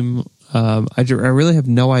team. I really have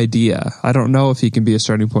no idea. I don't know if he can be a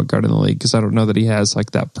starting point guard in the league because I don't know that he has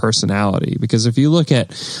that personality. Because if you look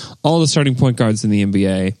at all the starting point guards in the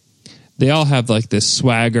NBA, they all have this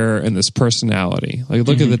swagger and this personality.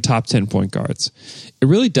 Look at the top 10 point guards. It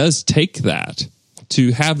really does take that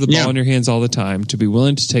to have the ball in your hands all the time, to be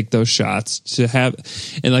willing to take those shots, to have,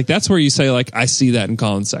 and that's where you say I see that in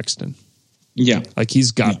Colin Sexton. Yeah.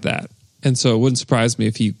 He's got that. And so it wouldn't surprise me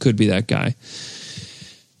if he could be that guy.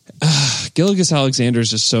 Gilgeous-Alexander is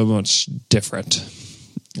just so much different.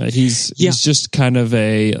 He's just kind of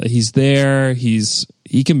he's there. He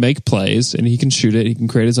can make plays and he can shoot it. He can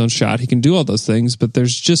create his own shot. He can do all those things, but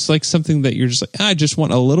there's just something that you're just I just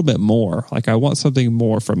want a little bit more. I want something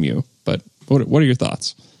more from you. But what are your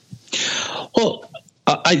thoughts? Well,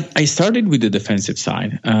 I started with the defensive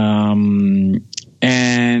side.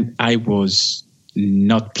 And I was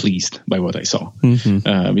not pleased by what I saw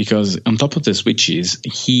because on top of the switches,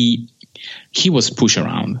 he was pushed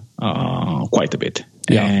around quite a bit,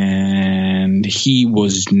 and he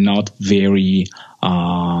was not very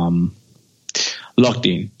locked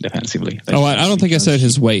in defensively. I don't think I said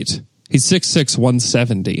his weight. He's 6'6",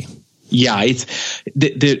 170. Yeah, it's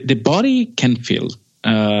the body can feel.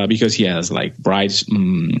 Because he has wide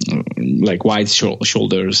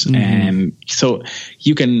shoulders, and so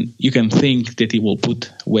you can think that he will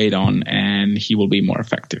put weight on and he will be more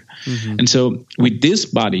effective. And so with this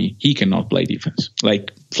body, he cannot play defense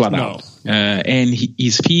flat out, and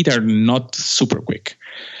his feet are not super quick,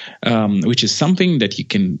 which is something that you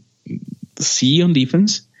can see on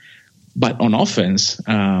defense. But on offense,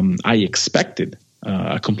 I expected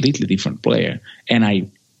a completely different player, and I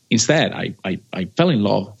fell in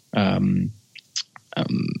love to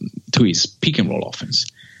his pick and roll offense,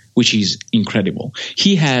 which is incredible.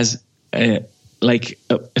 He has a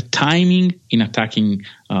timing in attacking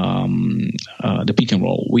the pick and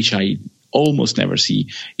roll, which I almost never see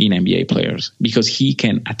in NBA players, because he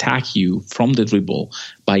can attack you from the dribble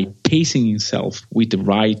by pacing himself with the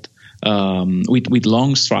right, with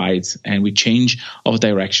long strides and with change of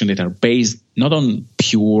direction that are based not on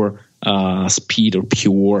pure speed or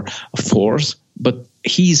pure force, but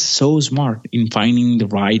he's so smart in finding the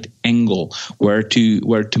right angle where to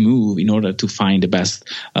move in order to find the best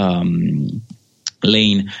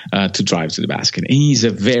lane to drive to the basket. And he's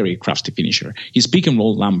a very crafty finisher. His pick and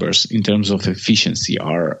roll numbers in terms of efficiency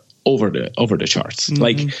are over the charts,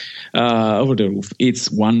 over the roof. It's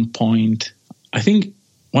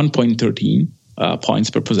 1.13 points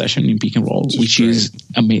per possession in pick and roll, which is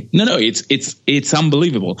amazing. No, it's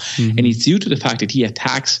unbelievable, and it's due to the fact that he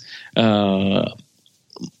attacks.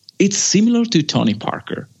 It's similar to Tony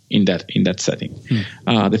Parker in that setting.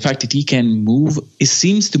 The fact that he can move, it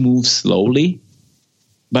seems to move slowly,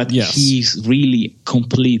 but he's really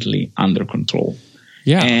completely under control.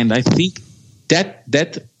 Yeah, and I think that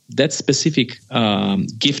specific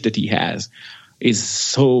gift that he has is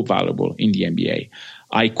so valuable in the NBA.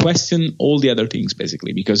 I question all the other things,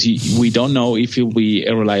 basically, because we don't know if he'll be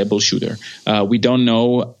a reliable shooter. We don't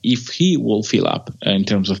know if he will fill up in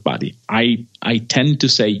terms of body. I tend to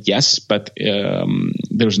say yes, but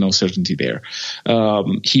there's no certainty there.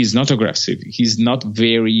 He's not aggressive. He's not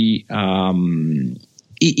very...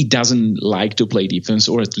 he doesn't like to play defense,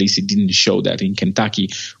 or at least he didn't show that in Kentucky,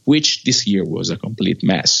 which this year was a complete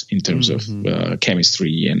mess in terms of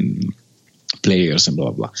chemistry and players and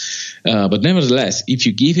blah, blah. But nevertheless, if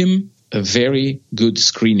you give him a very good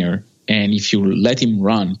screener and if you let him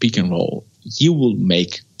run pick and roll, you will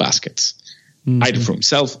make baskets, either for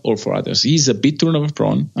himself or for others. He's a bit turnover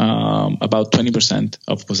prone, about 20%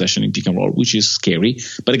 of possession in pick and roll, which is scary.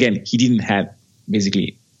 But again, he didn't have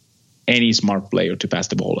basically any smart player to pass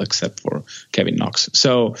the ball except for Kevin Knox.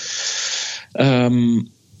 So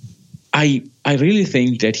I really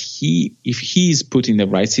think that if he's put in the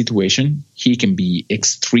right situation, he can be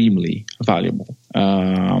extremely valuable.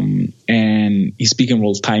 And his pick and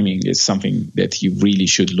roll timing is something that you really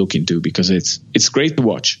should look into, because it's great to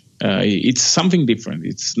watch. It's something different.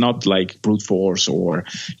 It's not like brute force or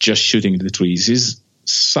just shooting the threes. It's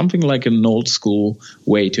something like an old school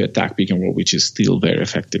way to attack pick and roll, which is still very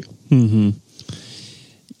effective. Mm-hmm.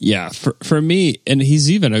 Yeah, for me, and he's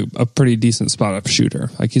even a pretty decent spot up shooter.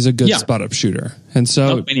 Like, he's a good spot up shooter, and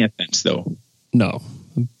so not many attempts though. No,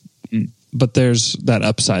 but there's that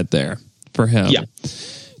upside there for him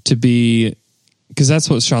to be, because that's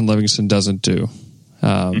what Sean Livingston doesn't do.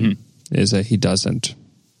 Is that he doesn't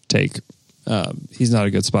take. He's not a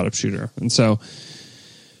good spot up shooter, and so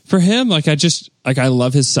for him, I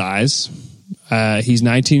love his size. He's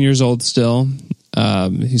 19 years old still.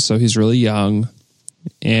 He's really young.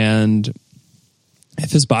 And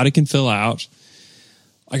if his body can fill out,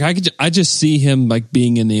 I just see him like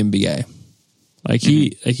being in the NBA. Like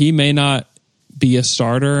he may not be a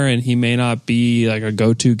starter and he may not be like a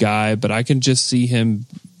go-to guy, but I can just see him,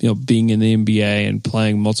 being in the NBA and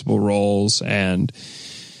playing multiple roles, and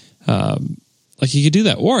he could do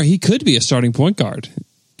that, or he could be a starting point guard.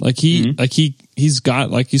 He's got,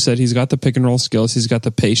 like you said, he's got the pick and roll skills. He's got the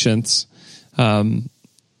patience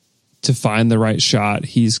to find the right shot.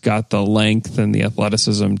 He's got the length and the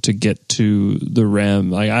athleticism to get to the rim.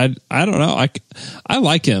 Like, I don't know. I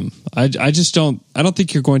like him. I don't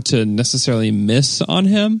think you're going to necessarily miss on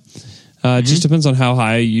him. It just depends on how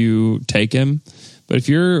high you take him. But if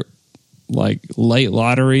you're like late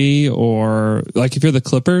lottery, or like if you're the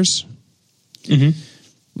Clippers,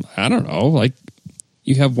 I don't know, like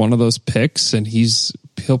you have one of those picks and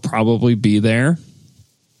he'll probably be there.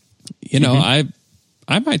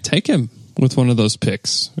 I might take him with one of those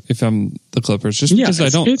picks if I'm the Clippers, just because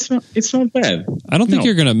it's not bad. I don't think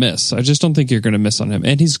you're going to miss. I just don't think you're going to miss on him.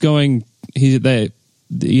 And he's going. The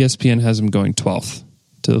ESPN has him going 12th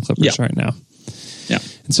to the Clippers right now. Yeah.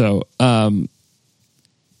 And so,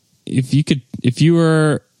 if you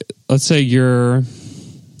were, let's say you're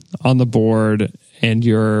on the board and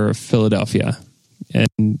you're Philadelphia,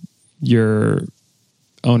 and your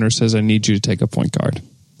owner says, "I need you to take a point guard."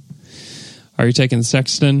 Are you taking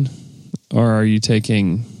Sexton, or are you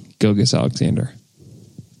taking Gilgeous-Alexander?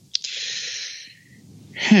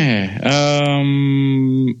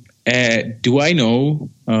 Do I know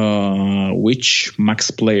which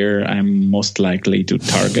max player I'm most likely to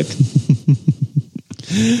target?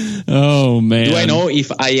 Oh, man. Do I know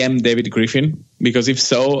if I am David Griffin? Because if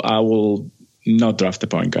so, I will not draft a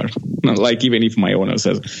point guard. Like, even if my owner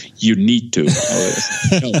says, you need to.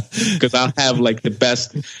 No, because I'll have like the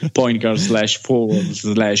best point guard / forward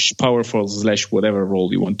 / power forward / whatever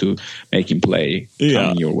role you want to make him play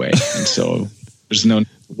coming your way. And so there's no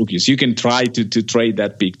rookies. You can try to trade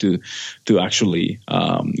that pick to actually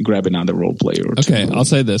grab another role player. Or okay, two. I'll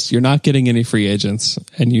say this: you're not getting any free agents,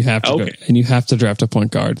 and you have to go, and you have to draft a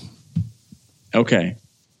point guard. Okay.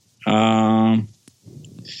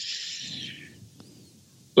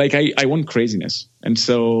 Like I want craziness, and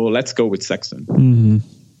so let's go with Sexton. Mm-hmm.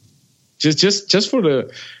 Just for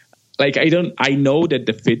the. Like, I know that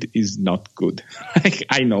the fit is not good. Like,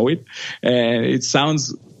 I know it, and it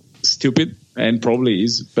sounds stupid, and probably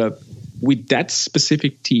is, but with that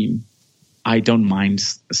specific team, I don't mind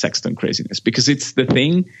Sexton craziness, because it's the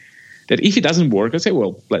thing that if it doesn't work, I say,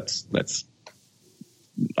 well,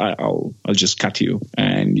 I'll just cut you,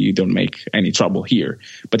 and you don't make any trouble here.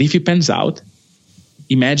 But if it pans out,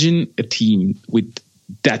 imagine a team with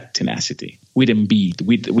that tenacity, with Embiid,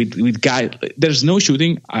 with guys. There's no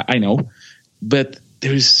shooting, I know, but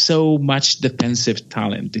there is so much defensive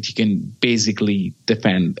talent that you can basically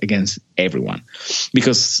defend against everyone,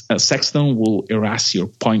 because Sexton will harass the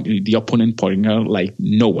opponent point guard like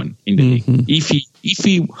no one in the league. If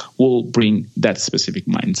he will bring that specific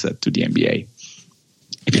mindset to the NBA.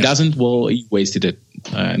 If he doesn't, well, he wasted it.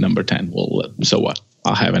 Number 10. Well, so what?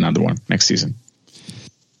 I'll have another one next season.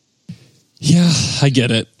 Yeah, I get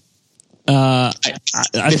it. The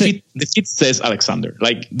fit says Alexander.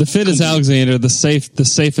 Like, the fit is Alexander. The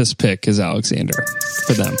safest pick is Alexander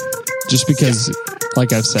for them, just because,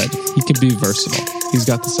 like I've said, he can be versatile. He's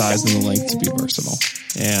got the size and the length to be versatile,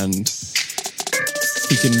 and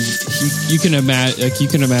you can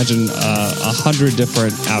imagine 100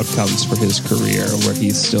 different outcomes for his career where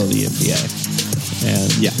he's still the NBA.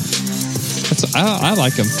 And I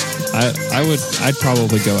like him. I'd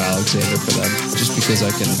probably go Alexander for them, just because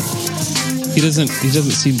I can. He doesn't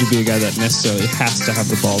seem to be a guy that necessarily has to have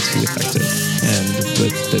the ball to be effective. And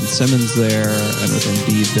with Ben Simmons there and with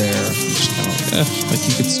Embiid there, just kind of like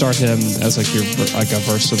you could start him as like a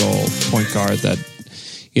versatile point guard that,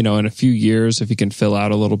 you know, in a few years, if he can fill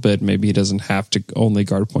out a little bit, maybe he doesn't have to only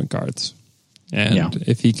guard point guards. And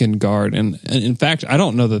if he can guard, and in fact, I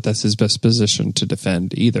don't know that that's his best position to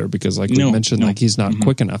defend either, because like we mentioned, like he's not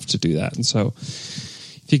quick enough to do that. And so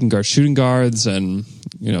if he can guard shooting guards and,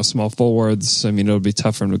 you know, small forwards, I mean, it'll be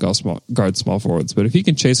tough for him to guard small forwards. But if he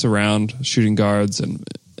can chase around shooting guards and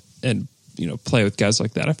you know, play with guys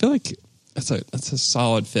like that, I feel like that's a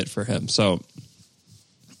solid fit for him. So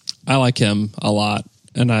I like him a lot.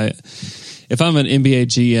 And if I'm an NBA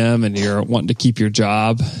GM and you're wanting to keep your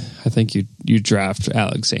job, I think you draft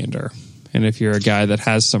Alexander. And if you're a guy that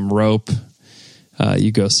has some rope,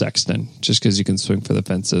 you go Sexton, just because you can swing for the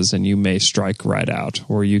fences and you may strike right out,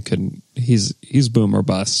 or you can. He's boom or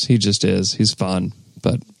bust. He just is. He's fun,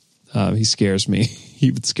 but he scares me.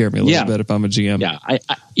 He would scare me a little bit if I'm a GM. Yeah, I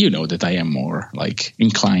you know that I am more like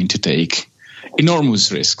inclined to take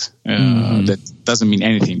enormous risks. That doesn't mean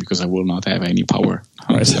anything, because I will not have any power.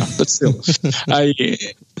 Right. But still,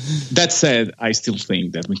 that said, I still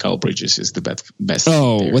think that Mikal Bridges is the best.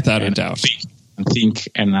 Oh, without a doubt.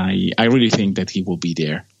 I really think that he will be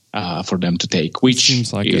there for them to take, which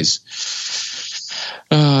seems like is.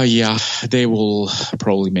 They will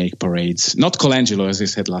probably make parades. Not Colangelo, as I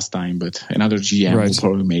said last time, but another GM will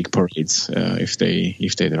probably make parades if they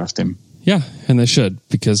draft him. Yeah, and they should,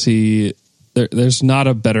 because there's not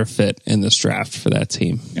a better fit in this draft for that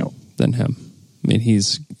team than him. I mean,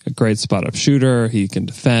 he's a great spot-up shooter. He can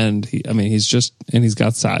defend. He's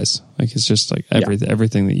got size. Like, he's just like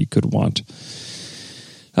everything that you could want.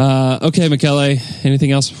 Okay, Michele,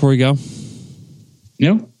 anything else before we go?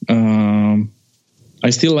 No. I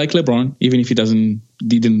still like LeBron, even if he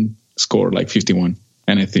didn't score like 51.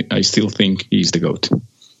 And I still think he's the GOAT.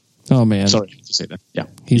 Oh, man. Sorry to say that. Yeah.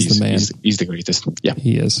 He's the man. He's the greatest. Yeah.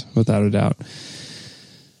 He is, without a doubt.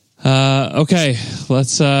 Okay,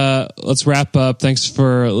 let's wrap up. Thanks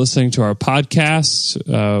for listening to our podcast.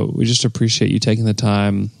 We just appreciate you taking the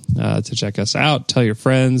time to check us out. Tell your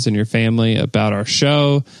friends and your family about our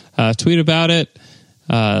show. Tweet about it.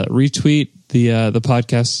 Retweet the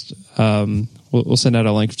podcast. We'll send out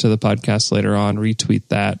a link to the podcast later on. Retweet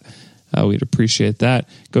that. We'd appreciate that.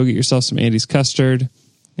 Go get yourself some Andy's custard,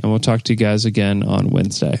 and we'll talk to you guys again on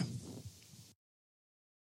Wednesday.